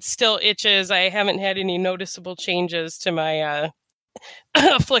it still itches, I haven't had any noticeable changes to my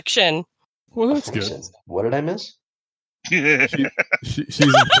affliction. Well, that's good. What did I miss? She's infected.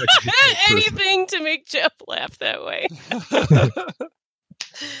 Anything to make Jeff laugh that way.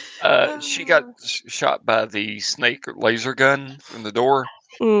 She got shot by the snake laser gun from the door,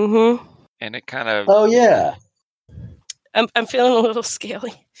 Mm-hmm. and it kind of. Oh yeah. I'm feeling a little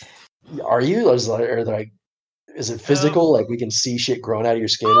scaly. Are you? Is it physical? Like we can see shit growing out of your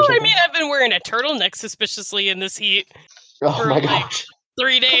skin or Oh, something? I mean, I've been wearing a turtleneck suspiciously in this heat Oh for my like gosh.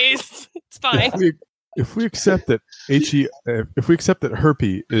 3 days. It's fine. If we accept that if we accept that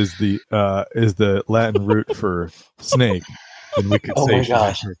herpes is the Latin root for snake, then we could Oh say my she has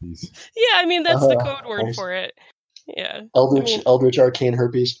gosh. herpes. Yeah, I mean that's the code word nice. for it. Yeah. Eldritch arcane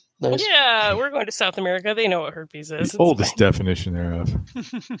herpes. Nice. Yeah, we're going to South America. They know what herpes is. The oldest definition thereof.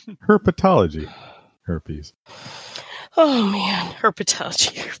 Herpetology. Herpes. Oh man,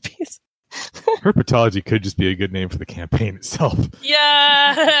 herpetology herpes. Herpetology could just be a good name for the campaign itself.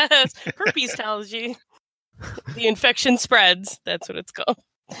 Yes, herpesology. The infection spreads. That's what it's called.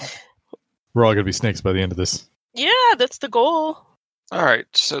 We're all going to be snakes by the end of this. Yeah, that's the goal. All right,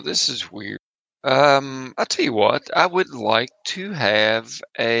 so this is weird. I'll tell you what. I would like to have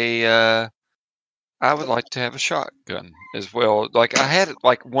a shotgun as well. Like I had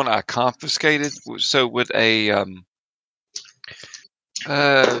like one I confiscated. So with a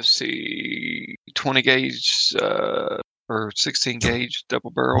let's see, 20 gauge or 16 gauge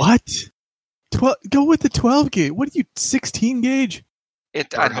double barrel. What? Go with the 12 gauge. What are you, 16 gauge?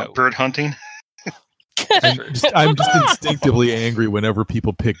 I know. Bird hunting. I'm just instinctively angry whenever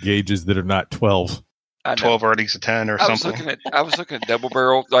people pick gauges that are not 12. 12 or at least a 10 or something. I was looking at double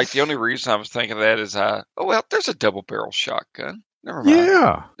barrel. Like the only reason I was thinking of that is there's a double barrel shotgun. Never mind.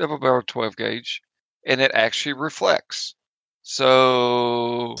 Yeah. Double barrel 12 gauge, and it actually reflects.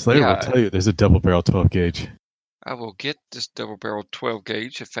 So Slayer will tell you there's a double barrel 12 gauge. I will get this double barrel 12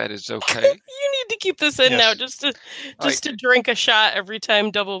 gauge if that is okay. You need to keep this in now, just to drink a shot every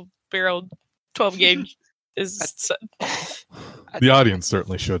time double barreled 12 gauge is. The audience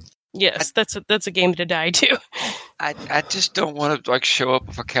certainly should. Yes, that's a game to die to. I just don't want to show up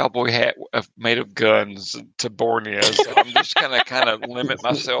with a cowboy hat made of guns to Borneo. So I'm just gonna kind of limit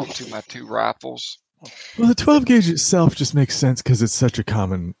myself to my 2 rifles. Well, the 12 gauge itself just makes sense because it's such a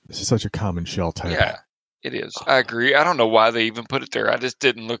common shell type. Yeah, it is. I agree. I don't know why they even put it there. I just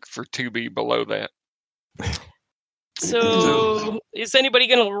didn't look for 2B below that. So, is anybody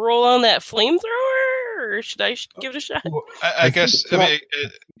going to roll on that flamethrower, or should I give it a shot? Well, I guess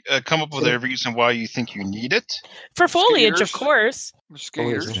come up with a reason why you think you need it. For foliage, Mosquitoes. of course.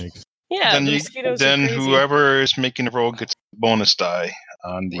 Mosquitoes. Yeah, then the mosquitoes are then crazy. whoever is making the roll gets a bonus die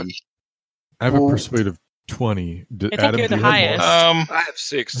on the. I have a persuasive 20. I think Adam, you're the do you have highest. more? I have I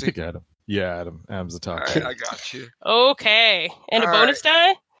 60. think Adam. Yeah, Adam. Adam's the top. All right, I got you. Okay, and a All bonus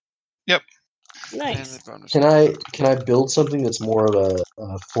die. Yep. Nice. And the bonus Can I build something that's more of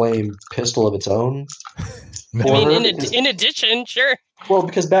a flame pistol of its own? I For mean, her? in addition, sure. Well,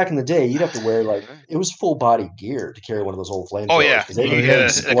 because back in the day, you'd have to wear it was full body gear to carry one of those old flamethrowers. Oh, yeah. 'cause they You can had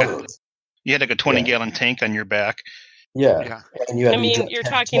explode. You had like a 20-gallon tank on your back. Yeah. And you had I to mean, drop you're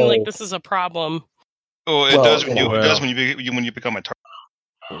 10 talking like toe. this is a problem. Oh, it Well, does. you know, It does when you become a target.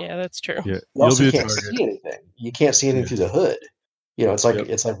 Yeah, that's true. Yeah, You you'll also be a can't target. see anything. You can't see anything Yeah. through the hood. You know, it's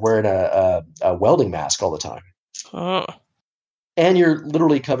like wearing a welding mask all the time, Oh. and you're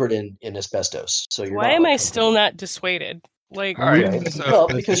literally covered in asbestos. So you're. Why not, am like, I still not dissuaded? Like, All right. Right. So, Well,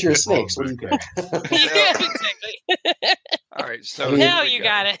 because you're a snake, so what do you care? yeah, exactly. all right. So I mean, Now here we you go.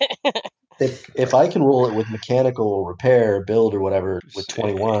 got it. if I can roll it with mechanical repair, build, or whatever with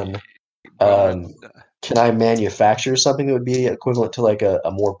 21, can I manufacture something that would be equivalent to like a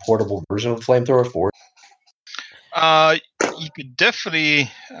more portable version of the flamethrower for? You could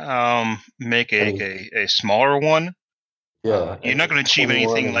definitely make a smaller one. Yeah, You're not going to achieve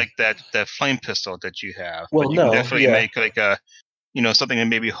 21 anything and- like that flame pistol that you have. Well, but you no, can definitely yeah. make like a something that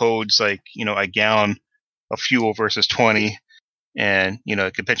maybe holds like a gallon of fuel versus 20, and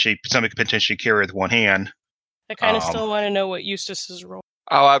it could somebody could potentially carry with one hand. I kind of still want to know what Eustace's role.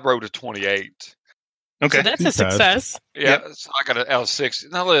 Oh, I wrote a 28. Okay. So that's a success. Yeah, so I got an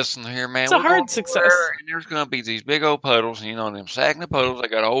L6. Now listen here, man. It's a We're hard going success. somewhere, and there's going to be these big old puddles, and them stagnant puddles. They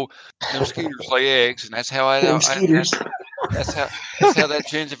got old mosquitoes lay eggs, and that's how I Them skeeters. That's how that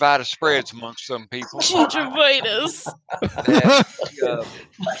gingivitis spreads amongst some people. Gingivitis.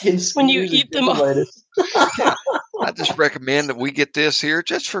 When you eat them all. I just recommend that we get this here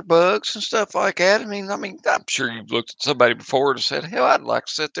just for bugs and stuff like that. I mean, I'm sure you've looked at somebody before and said, hell, I'd like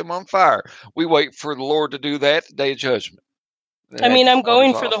to set them on fire. We wait for the Lord to do that the Day of Judgment. I mean, I'm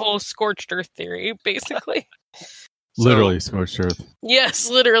going for the whole scorched earth theory, basically. Literally scorched earth. Yes,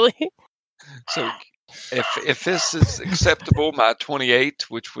 literally. So if this is acceptable, my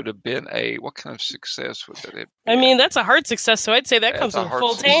 28, which would have been what kind of success would that have been? I mean, that's a hard success, so I'd say that comes with a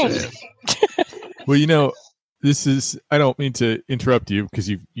full tank. Well, this is, I don't mean to interrupt you because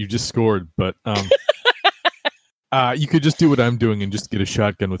you just scored, but you could just do what I'm doing and just get a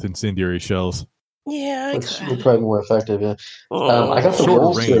shotgun with incendiary shells. Yeah, it's probably more effective. Yeah, I got the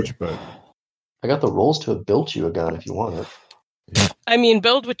rolls range, but I got the rolls to have built you a gun if you want it. I mean,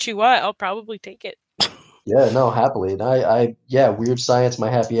 build what you want. I'll probably take it. Yeah, no, happily. And I weird science, my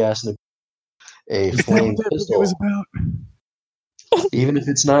happy ass into a flame pistol. Was about? Even if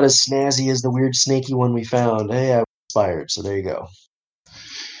it's not as snazzy as the weird snaky one we found, hey, I was inspired. So there you go.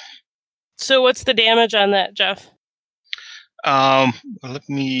 So what's the damage on that, Jeff? Let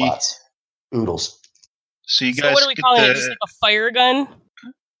me. Lots. Oodles. So you guys. So what are we calling it? Just like a fire gun?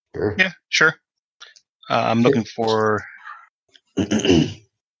 Sure. Yeah, sure. I'm looking for. Let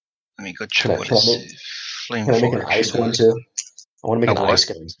me go check what is flame. Can I make an ice one too? I want to make an ice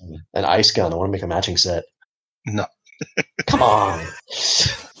gun. An ice gun. I want to make a matching set. No. Come on.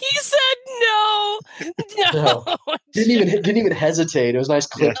 He said no. Didn't even hesitate. It was a nice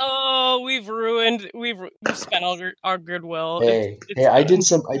clip. Oh, we've spent all our goodwill. Hey, I did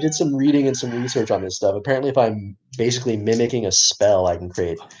some reading and some research on this stuff. Apparently, if I'm basically mimicking a spell, I can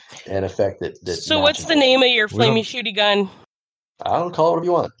create an effect that So what's the name of your flamey shooty gun? I don't call it whatever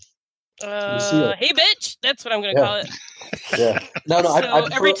you want. Hey bitch, that's what I'm gonna call it. Yeah. No. So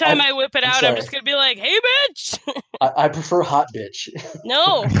every time I whip it out, I'm just gonna be like, "Hey bitch." I prefer hot bitch.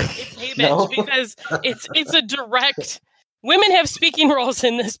 No, it's hey bitch because it's a direct. Women have speaking roles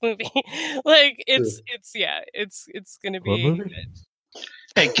in this movie. Like it's gonna be. Good.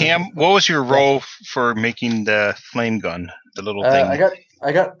 Hey Cam, what was your role for making the flame gun? The little thing.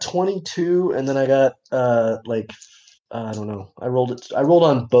 I got 22, and then I got I don't know. I rolled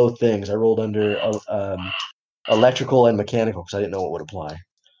on both things. I rolled under electrical and mechanical because I didn't know what would apply,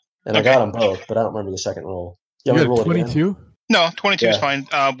 and I got them both, but I don't remember the second roll. You had 22? No, 22 is fine.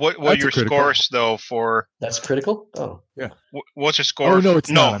 What are your scores though for? That's critical. Oh, yeah. What's your score? Oh no, it's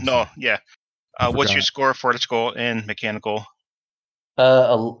not. No, yeah. What's your score for electrical and mechanical?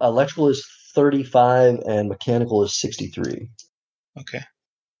 Electrical is 35 and mechanical is 63. Okay.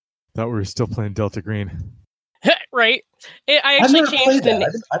 Thought we were still playing Delta Green. Right. I actually changed the name.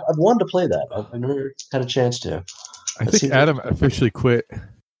 I've wanted to play that. I've never had a chance to. I think Adam officially quit.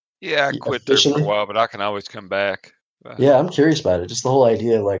 Yeah, I quit there for a while, but I can always come back. Yeah, I'm curious about it. Just the whole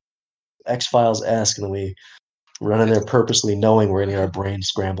idea of like X-Files-esque, and then we run in there purposely knowing we're going to get our brains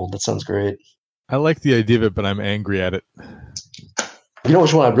scrambled. That sounds great. I like the idea of it, but I'm angry at it. You know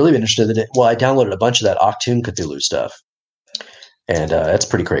which one I'd really be interested in? Well, I downloaded a bunch of that Octoon Cthulhu stuff, and that's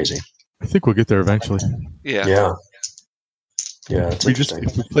pretty crazy. I think we'll get there eventually. Yeah. If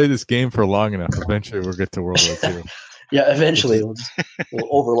we play this game for long enough, eventually we'll get to World War II. Yeah, eventually we'll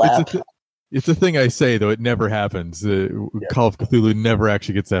overlap. It's a thing I say, though it never happens. Call of Cthulhu never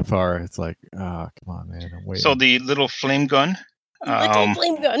actually gets that far. It's like, come on, man, I'm waiting. So the little flame gun.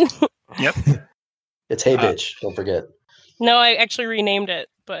 Flame gun. Yep. It's hey bitch. Don't forget. No, I actually renamed it,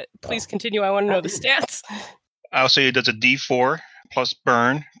 but please continue. I want to know the stats. I'll say it does a D4 plus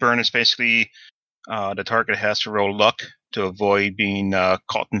burn. Burn is basically the target has to roll luck to avoid being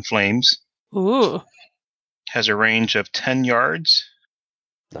caught in flames. Ooh. Has a range of 10 yards.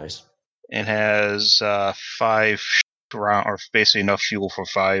 Nice. And has 5 rounds, or basically enough fuel for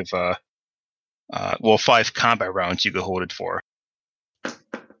 5 combat rounds you could hold it for.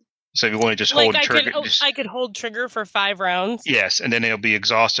 So if you want to just hold trigger. I could hold trigger for 5 rounds? Yes, and then it'll be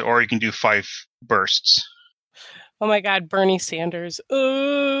exhausted, or you can do 5 bursts. Oh my God, Bernie Sanders.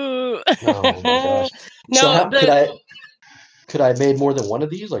 Ooh. Oh my gosh. So could I have made more than one of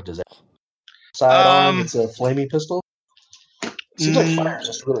these? Like, does that sidearm? It's a flaming pistol? Seems like fire is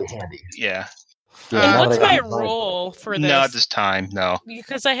just really handy. Yeah. What's my role for this? Not this time, no.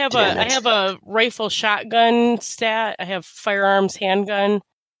 Because I have a rifle shotgun stat. I have firearms handgun.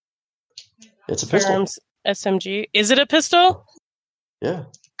 It's a pistol. Firearms SMG. Is it a pistol? Yeah.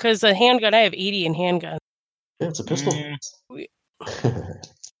 Because a handgun, I have 80 in handgun. Yeah, it's a pistol.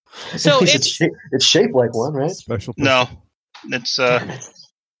 So it's shaped like one, right? Special pistol. No, it's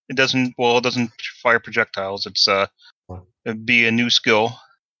it doesn't fire projectiles. It's It'd be a new skill.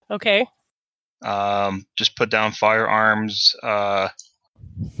 Okay. Just put down firearms.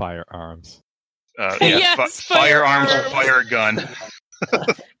 Firearms. Yes, firearms, firearms. fire gun.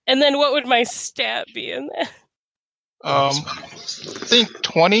 And then what would my stat be in that? I think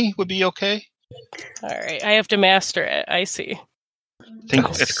 20 would be okay. All right, I have to master it. I see.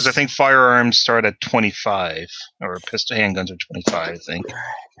 It's because I think firearms start at 25, or pistol handguns are 25. I think.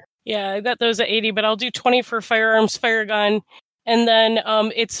 Yeah, I got those at 80, but I'll do 20 for firearms, fire gun, and then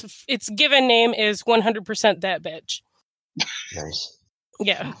its given name is 100% that bitch. Nice.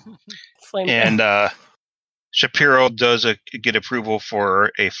 Yeah. Flame. And Shapiro does get approval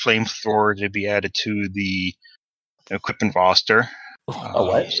for a flamethrower to be added to the equipment roster.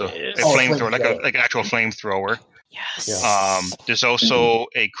 What? So a Yes. flamethrower, flamethrower. like an actual flamethrower. Yes. There's also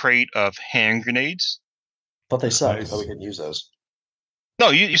a crate of hand grenades. But they suck. Nice. So we can use those. No,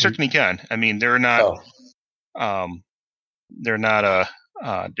 you certainly can. I mean, they're not. Oh, They're not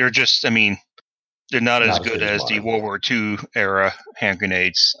they're just. I mean, they're not as good as the modern. World War II era hand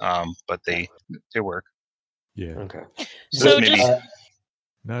grenades. But they work. Yeah. okay. So maybe- just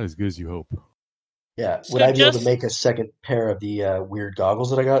Not as good as you hope. Yeah. So Would I be able to just- make a second pair of the weird goggles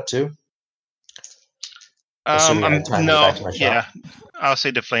that I got too? Assuming I have time to get back to my shop. Yeah, I'll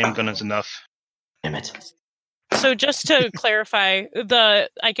say the flame gun is enough. Damn it. So just to clarify,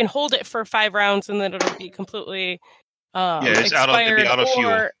 I can hold it for 5 rounds and then it'll be completely it's out of- it'd be expired, out of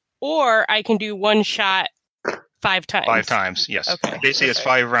fuel. or I can do one shot 5 times. 5 times, yes. Okay, Basically, it's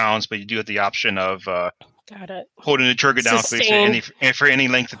perfect. 5 rounds, but you do have the option of Got it. holding the trigger down Sustain. for any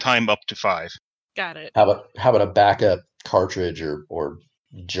length of time up to 5. Got it. How about a backup cartridge or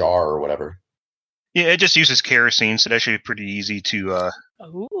jar or whatever? Yeah, it just uses kerosene, so that should be pretty easy to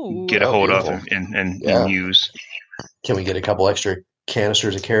Ooh. get a hold beautiful. of and Yeah. use. Can we get a couple extra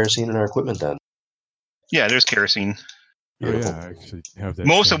canisters of kerosene in our equipment then? Yeah, there's kerosene. Oh, yeah, Beautiful. I actually have that.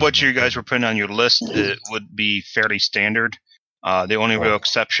 Most of standing what in you my guys were putting on your list would be fairly standard. The only real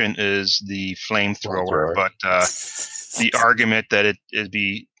exception is the flamethrower, Flamethrower. but the argument that it'd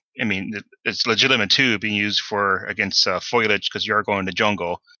be, I mean, it's legitimate too, being used against foliage because you are going to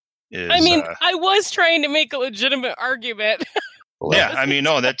jungle. I mean, I was trying to make a legitimate argument. Well, yeah, I mean,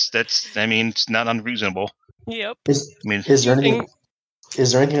 no, that's, I mean, it's not unreasonable. Yep. I mean, Is there Using-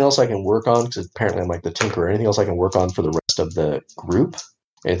 anything else I can work on? Because apparently I'm like the tinkerer. Anything else I can work on for the rest of the group?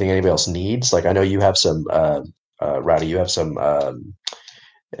 Anything anybody else needs? Like I know you have some, Rowdy, you have some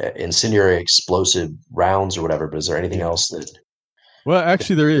incendiary explosive rounds or whatever. But is there anything else that? Well,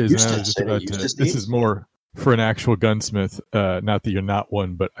 actually, there is. And I was Eustace, just any about Eustace this needs? is more for an actual gunsmith. Not that you're not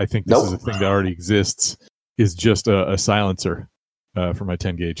one, but I think this Nope. is a thing that already exists. Is just a silencer for my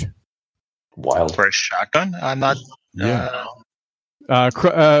 10 gauge. Wild. for a shotgun, I'm not. Yeah.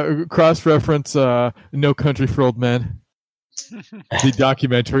 Cross reference. No Country for Old Men. The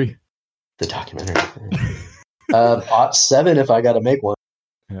documentary. The documentary. OT7 if I got to make one.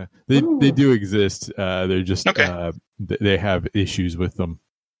 Yeah, they do exist. They're just Okay. They have issues with them.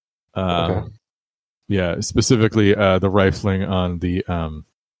 Okay. Yeah, specifically the rifling on the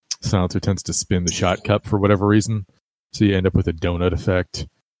silencer tends to spin the shot cup for whatever reason, so you end up with a donut effect,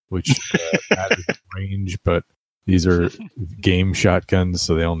 which matters at range. But these are game shotguns,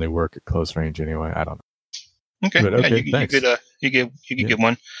 so they only work at close range anyway. I don't know. Okay, But, okay, you thanks. could get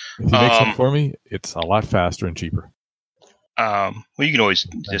one. If you make some Um, for me, it's a lot faster and cheaper. Well, you can always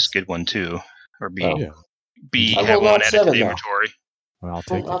just get one too, or Oh. Yeah. I have will one not added to seven the now. inventory. Well, I'll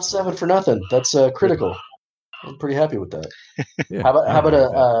take it. OT7 for nothing. That's critical. I'm pretty happy with that. Yeah, How about I'm okay with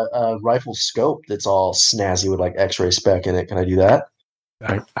a rifle scope that's all snazzy with like X-ray spec in it? Can I do that?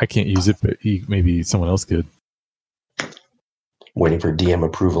 that. I can't use it, but maybe someone else could. Waiting for DM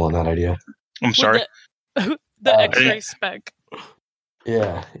approval on that idea. I'm sorry. The Uh, X-ray spec.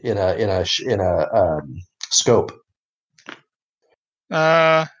 Yeah, in a scope.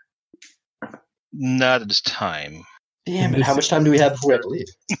 Not at this time. Damn it! How much time do we have before we have to leave?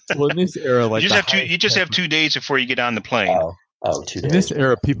 Well, in this era, like you just the have two. You just have 2 days before you get on the plane. Oh, 2 in days. this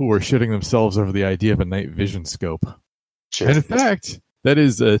era, people were shitting themselves over the idea of a night vision scope. Sure. And in fact, that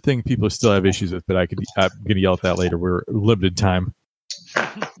is a thing people still have issues with, but I'm going to yell at that later. We're limited time.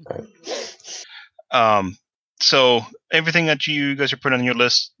 So everything that you guys are putting on your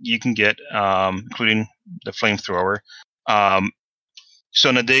list, you can get, including the flamethrower. So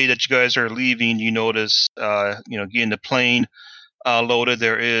on the day that you guys are leaving, you notice, getting the plane loaded.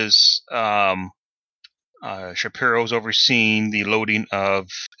 There is Shapiro's overseeing the loading of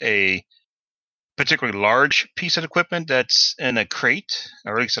a particularly large piece of equipment that's in a crate,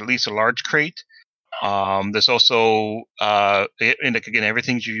 or at least a large crate. There's also, and again,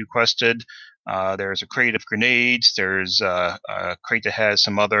 everything you requested. There's a crate of grenades. There's a crate that has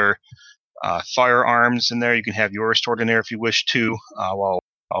some other firearms in there. You can have yours stored in there if you wish to, while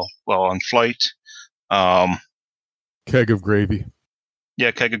on flight. Keg of gravy.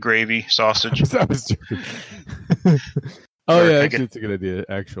 Yeah, keg of gravy, sausage. I was joking. Oh yeah, actually, it's a good idea.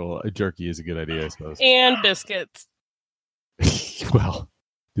 Actual jerky is a good idea, I suppose. And biscuits. Well,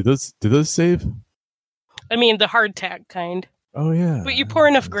 do those save? I mean, the hardtack kind. Oh yeah. But you pour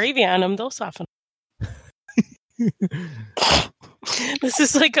enough gravy on them, they'll soften. This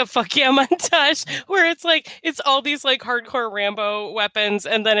is like a fuck yeah montage where it's all these like hardcore Rambo weapons,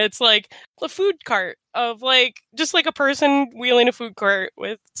 and then it's like the food cart of like just like a person wheeling a food cart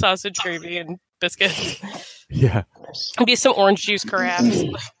with sausage gravy and biscuits. Yeah. Maybe some orange juice carafes.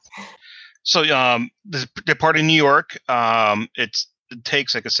 So they're part of New York. It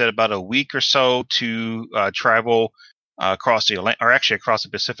takes, like I said, about a week or so to travel across the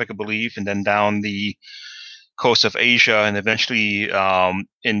Pacific, I believe, and then down the coast of Asia, and eventually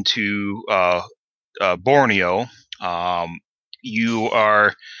into Borneo. You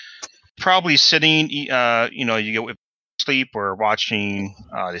are probably sitting, you get with sleep or watching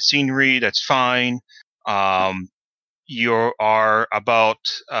the scenery. That's fine. You are about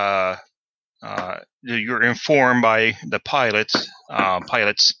you're informed by the pilots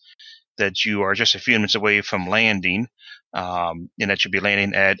that you are just a few minutes away from landing, and that you'll be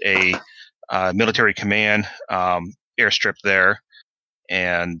landing at a military command airstrip there.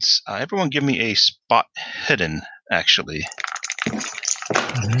 And everyone give me a spot hidden, actually.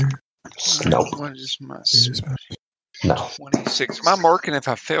 No. What is my No. 26? Am I marking if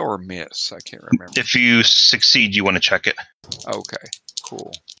I fail or miss? I can't remember. If you succeed, you want to check it. Okay,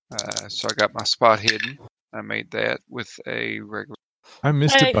 cool. So I got my spot hidden. I made that with a regular. I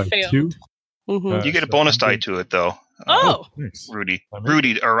missed it by failed. 2. Mm-hmm. You get a bonus die to it, though. Nice. Rudy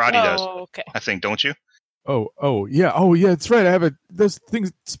or Roddy does. Okay. I think, don't you? Oh yeah. That's right. I have those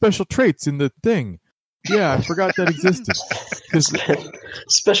things, special traits in the thing. Yeah, I forgot that existed.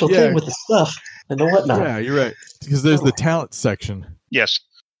 Special thing with the stuff and the whatnot. Yeah, you're right. Because there's the talent section. Yes.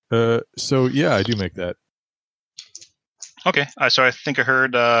 So yeah, I do make that. Okay. So I think I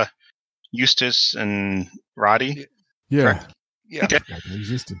heard Eustace and Roddy. Yeah. Correct? Yeah. Okay. That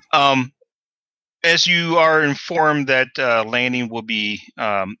existed. As you are informed that landing will be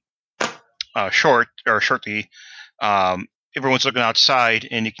shortly, everyone's looking outside,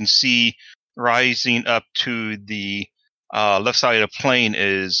 and you can see rising up to the left side of the plane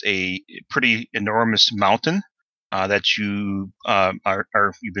is a pretty enormous mountain that you've been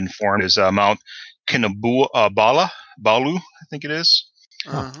informed is Mount Kinabalu, I think it is,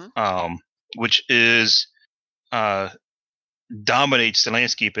 which is dominates the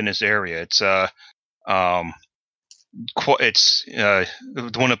landscape in this area. It's one of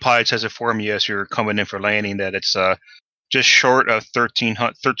the pilots has informed you as you're coming in for landing that it's just short of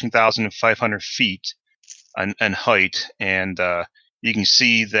 13,500 feet in height, and you can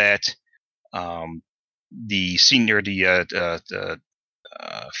see that the scenery, the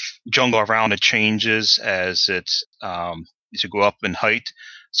jungle around it changes as as you go up in height.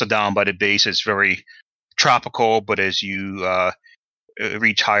 So down by the base, it's very tropical, but as you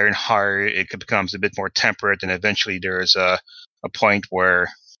reach higher and higher, it becomes a bit more temperate, and eventually there's a point where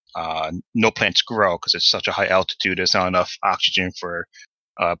no plants grow because it's such a high altitude. There's not enough oxygen for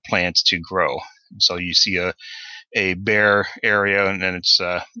plants to grow. So you see a bare area, and then it's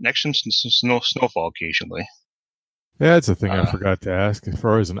next to snowfall occasionally. Yeah, that's a thing I forgot to ask. As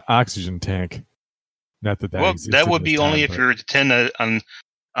far as an oxygen tank, not that well, existed that would be this time, only if but... you're intending on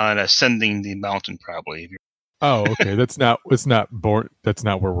ascending the mountain, probably. Oh, okay. That's not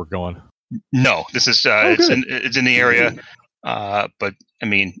where we're going. No, this is it's in the area, but I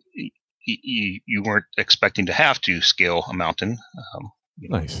mean, you weren't expecting to have to scale a mountain.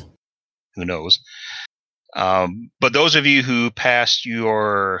 Nice. Who knows? But those of you who passed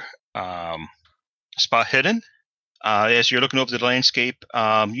your spot hidden, as you're looking over the landscape,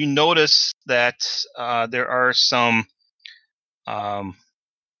 you notice that there are some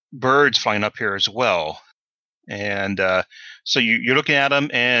birds flying up here as well. And so you're looking at them,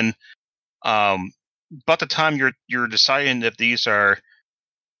 and about the time you're deciding if these are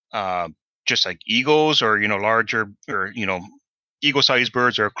just like eagles or larger or eagle-sized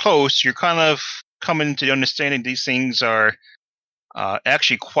birds are close, you're kind of coming to the understanding these things are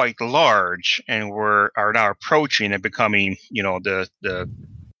actually quite large, and are now approaching and becoming the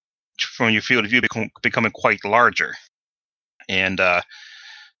from your field of view becoming quite larger. And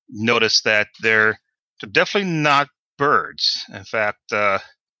notice that they're definitely not birds. In fact,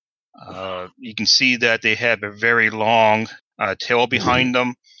 You can see that they have a very long tail behind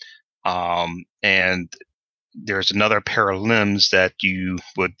them, and there's another pair of limbs that you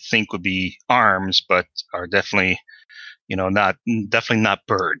would think would be arms, but are definitely, definitely not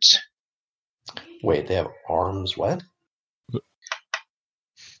birds. Wait, they have arms? What?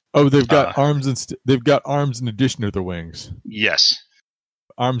 Oh, they've got arms and they've got arms in addition to their wings. Yes.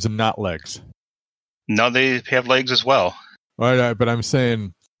 Arms and not legs. No, they have legs as well. All right, but I'm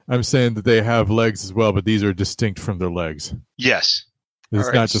saying that they have legs as well, but these are distinct from their legs. Yes.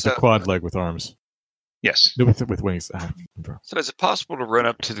 It's not just a quad leg with arms. Yes. With wings. So is it possible to run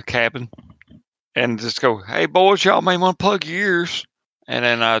up to the cabin and just go, "Hey boys, y'all may want to plug your ears," and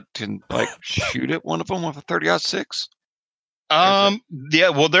then I can shoot at one of them with a 30-06? Yeah,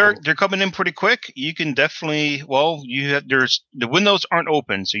 well, they're coming in pretty quick. You can definitely, the windows aren't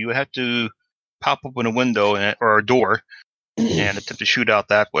open, so you have to pop open a window or a door and attempt to shoot out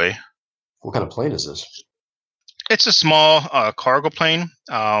that way. What kind of plane is this? It's a small cargo plane,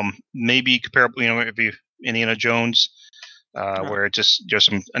 maybe comparable, if you Indiana Jones, where it there's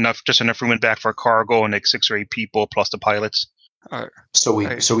enough room in back for cargo and 6 or 8 people plus the pilots. All right. So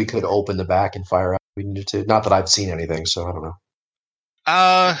we could open the back and fire out if we needed to. Not that I've seen anything, so I don't know.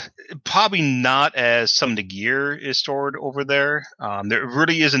 Probably not, as some of the gear is stored over there. There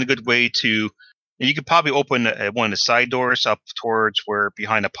really isn't a good way to. You could probably open one of the side doors up towards where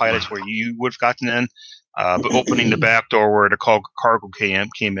behind the pilots where you would have gotten in, but opening the back door where the cargo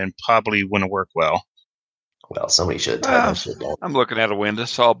came in probably wouldn't work well. Well, somebody should have tied that shit down. I'm looking at a window,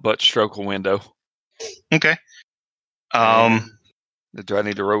 saw a butt stroke a window. Okay. Do I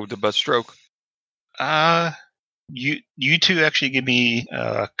need to roll the butt stroke? You two actually give me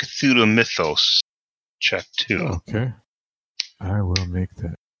Cthulhu Mythos check too. Okay. I will make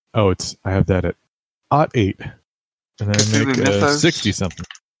that. Oh, I have that at +8. And then I make 60 something.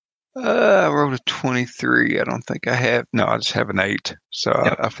 I rolled a 23. I don't think I have. No, I just have an 8. So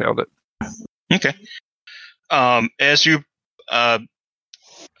yep. I failed it. Okay. As you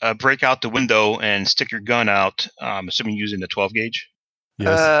break out the window and stick your gun out, I'm assuming using the 12 gauge?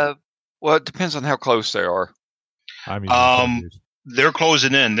 Yes. Well, it depends on how close they are. They're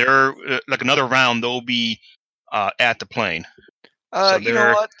closing in. They're like another round. They'll be at the plane. You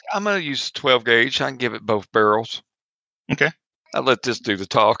know what? I'm going to use 12 gauge. I can give it both barrels. Okay. I'll let this do the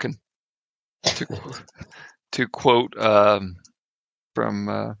talking. To quote from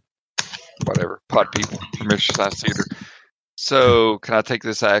whatever, Pod People from Mystery Science Theater. So, can I take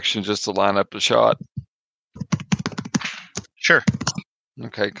this action just to line up the shot? Sure.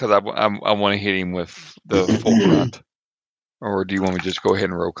 Okay, because I want to hit him with the full grunt. Or do you want me to just go ahead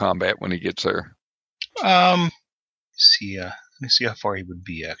and roll combat when he gets there? Let me see how far he would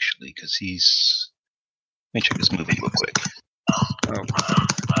be, actually, because let me check his movie real quick. Oh.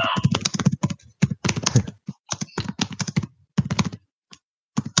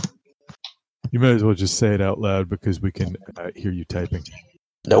 You might as well just say it out loud because we can hear you typing.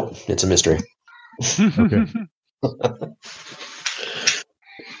 Nope, it's a mystery. Okay.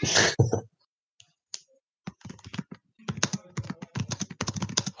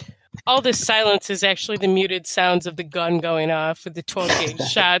 All this silence is actually the muted sounds of the gun going off with the 12 gauge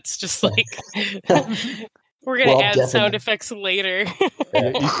shots. Just like we're gonna add sound effects later.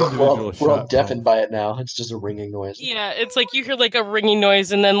 We're all deafened by it now. It's just a ringing noise. Yeah, it's like you hear like a ringing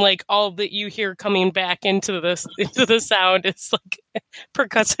noise, and then like all that you hear coming back into the sound is like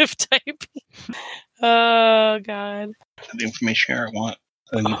percussive type. Oh God! The information here I want.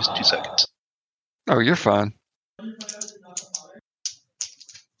 I'll give us 2 seconds. Oh, you're fine.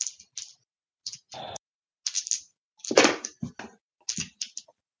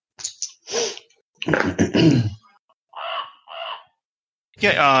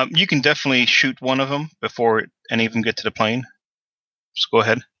 Yeah, you can definitely shoot one of them before any of them get to the plane. Just go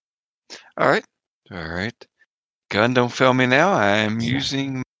ahead. All right. Gun, don't fail me now. I am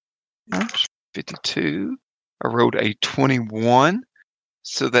using 52. I rolled a 21,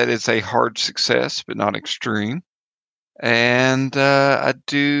 so that is a hard success, but not extreme. And I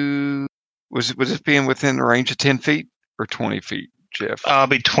do. Was it being within the range of 10 feet or 20 feet, Jeff? I'll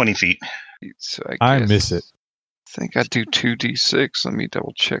be 20 feet. So I miss it. I think I do 2d6. Let me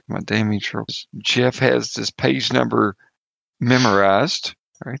double check my damage rolls. Jeff has this page number memorized.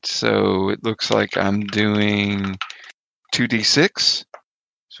 All right, so it looks like I'm doing 2d6.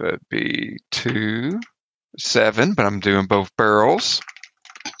 So it'd be 2, 7, but I'm doing both barrels.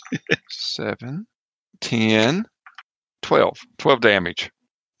 7, 10, 12. 12 damage.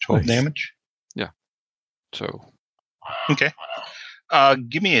 12 damage? Yeah. So. Okay.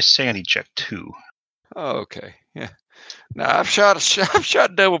 Give me a sanity check, too. Oh, okay. Yeah. Now I've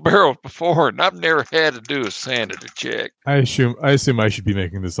shot double barrels before, and I've never had to do a sanity check. I assume I should be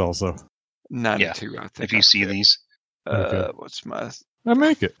making this also. 92, I think. If you see these. Okay. What's my... I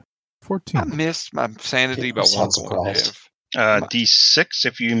make it. 14. I missed my sanity by 1 Sounds point. surprised. Jeff. D6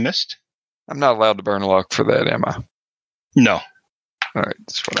 if you missed. I'm not allowed to burn a luck for that, am I? No. All right,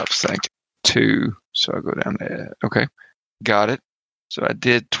 that's what I was thinking. 2, so I'll go down there. Okay, got it. So I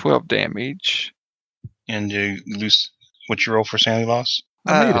did 12 damage. And you lose. What's your roll for sanity loss?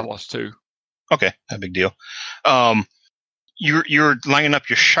 I lost 2. Okay, no big deal. You're lining up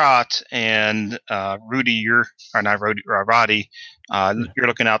your shot, and Roddy, you're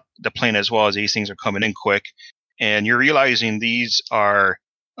looking out the plane as well as these things are coming in quick, and you're realizing these are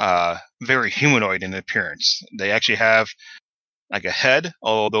very humanoid in appearance. They actually have like a head,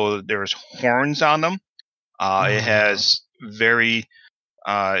 although there's horns on them. It has very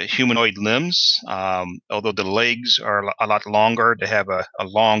humanoid limbs, although the legs are a lot longer. They have a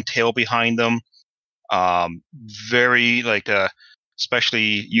long tail behind them. Very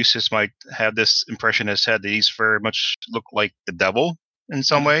especially Eustace might have this impression in his head that these very much look like the devil in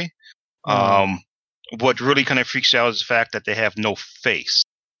some way. What really kind of freaks out is the fact that they have no face.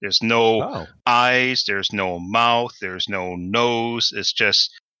 There's no eyes, there's no mouth, there's no nose. It's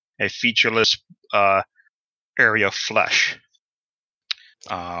just a featureless area of flesh.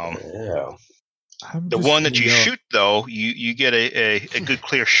 The one that you shoot, though, you get a good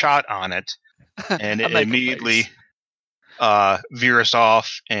clear shot on it, and it immediately veers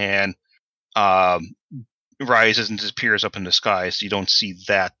off and rises and disappears up in the sky, so you don't see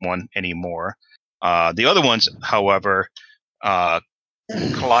that one anymore. The other ones, however,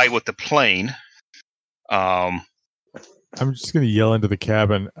 collide with the plane. I'm just going to yell into the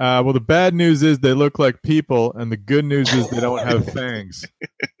cabin. Well, the bad news is they look like people, and the good news is they don't have fangs.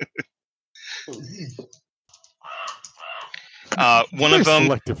 One of them,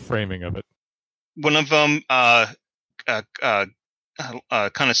 selective framing of it. One of them kind of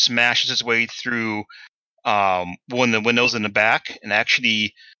smashes its way through one of the windows in the back, and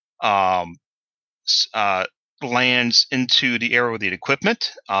actually lands into the area with the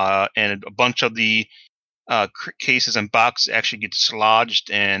equipment, and a bunch of the cases and boxes actually get dislodged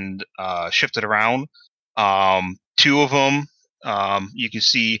and shifted around. 2 of them you can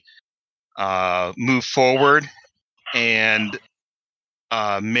see move forward and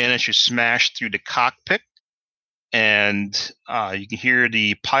manage to smash through the cockpit, and you can hear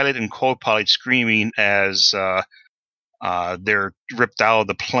the pilot and co-pilot screaming as they're ripped out of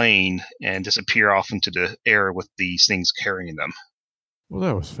the plane and disappear off into the air with these things carrying them. Well,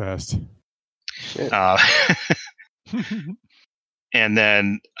 that was fast. And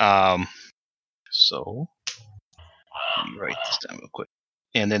then, so let me write this down real quick.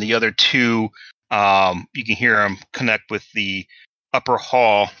 And then the other 2, you can hear them connect with the upper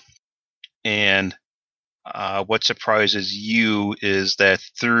hall. And what surprises you is that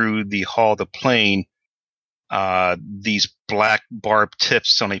through the hull of the plane, these black barbed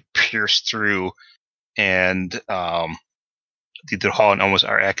tips suddenly pierce through, and the hull almost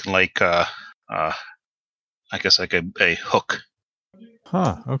are acting like I guess like a hook.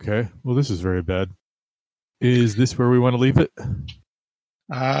 Huh, okay. Well, this is very bad. Is this where we want to leave it?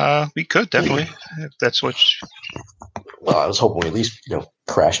 We could, definitely. If that's what... Well, I was hoping we at least,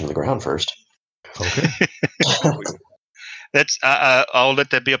 crash into the ground first. Okay. That's. I'll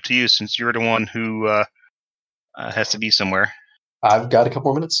let that be up to you, since you're the one who has to be somewhere. I've got a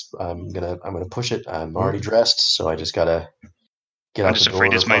couple more minutes. I'm gonna push it. I'm already dressed, so I just gotta get out the door.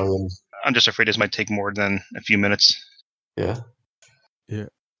 I'm just afraid this might take more than a few minutes. Yeah. Yeah.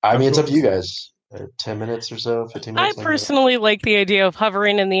 I mean, it's up to you guys. 10 minutes or so, 15 minutes. I personally like the idea of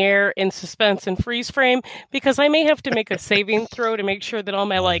hovering in the air in suspense and freeze frame, because I may have to make a saving throw to make sure that all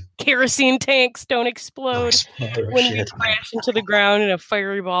my kerosene tanks don't explode when we crash into the ground in a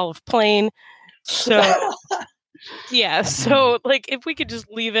fiery ball of plane. So yeah, so if we could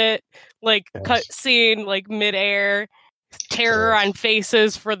just leave it cut scene midair, terror on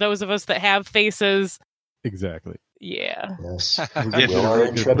faces for those of us that have faces. Exactly. Yes. Yeah. Will our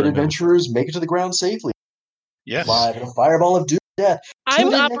intrepid adventurers make it to the ground safely? Yes. Live in a fireball of doom death.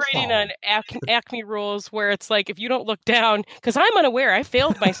 I'm operating on Acme rules where it's if you don't look down, because I'm unaware, I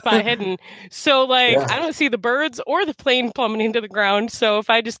failed my spot hidden. So I don't see the birds or the plane plummeting to the ground. So if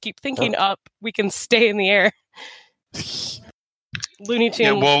I just keep thinking up, we can stay in the air. Looney Tunes.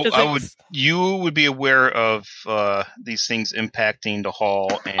 Yeah, well, you would be aware of these things impacting the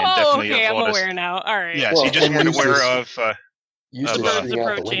hull, and definitely. Okay, I'm aware now. All right. Yeah, so you just weren't aware of birds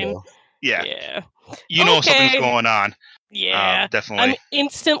approaching. Yeah. You know something's going on. Yeah, definitely. I'm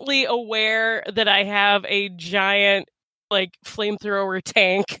instantly aware that I have a giant like flamethrower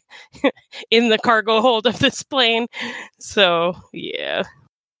tank in the cargo hold of this plane. So yeah,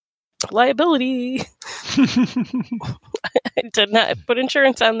 liability. I did not put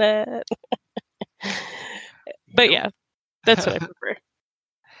insurance on that. But yeah, that's what I prefer.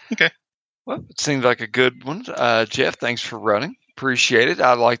 Okay. Well, it seems like a good one. Jeff, thanks for running. Appreciate it.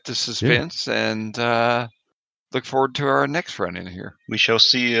 I like the suspense and look forward to our next run in here. We shall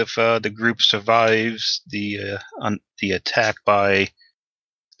see if the group survives the attack by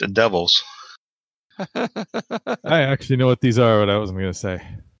the devils. I actually know what these are. What I wasn't going to say.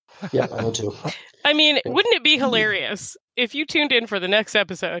 Yeah, I know too. I mean, wouldn't it be hilarious if you tuned in for the next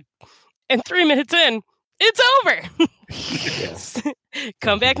episode and 3 minutes in, it's over? Yes.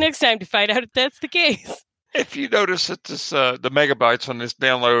 Come back next time to find out if that's the case. If you notice that this the megabytes on this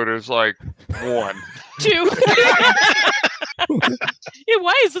download is like 1. 2. Yeah,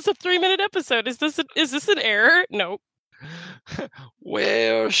 why is this a 3-minute episode? Is this an error? Nope.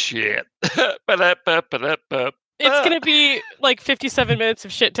 Well, shit. Ba-da-ba-ba-da-ba. It's going to be like 57 minutes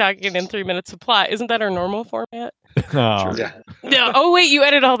of shit talking and 3 minutes of plot. Isn't that our normal format? Oh. Yeah. No. Oh, wait, you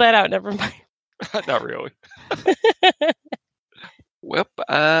edit all that out. Never mind. Not really. Well,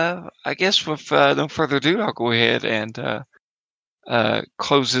 I guess with no further ado, I'll go ahead and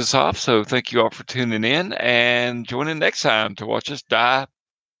close this off. So thank you all for tuning in and joining next time to watch us die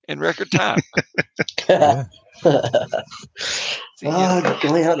in record time. Yeah.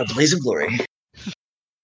 Going out in a blaze of glory.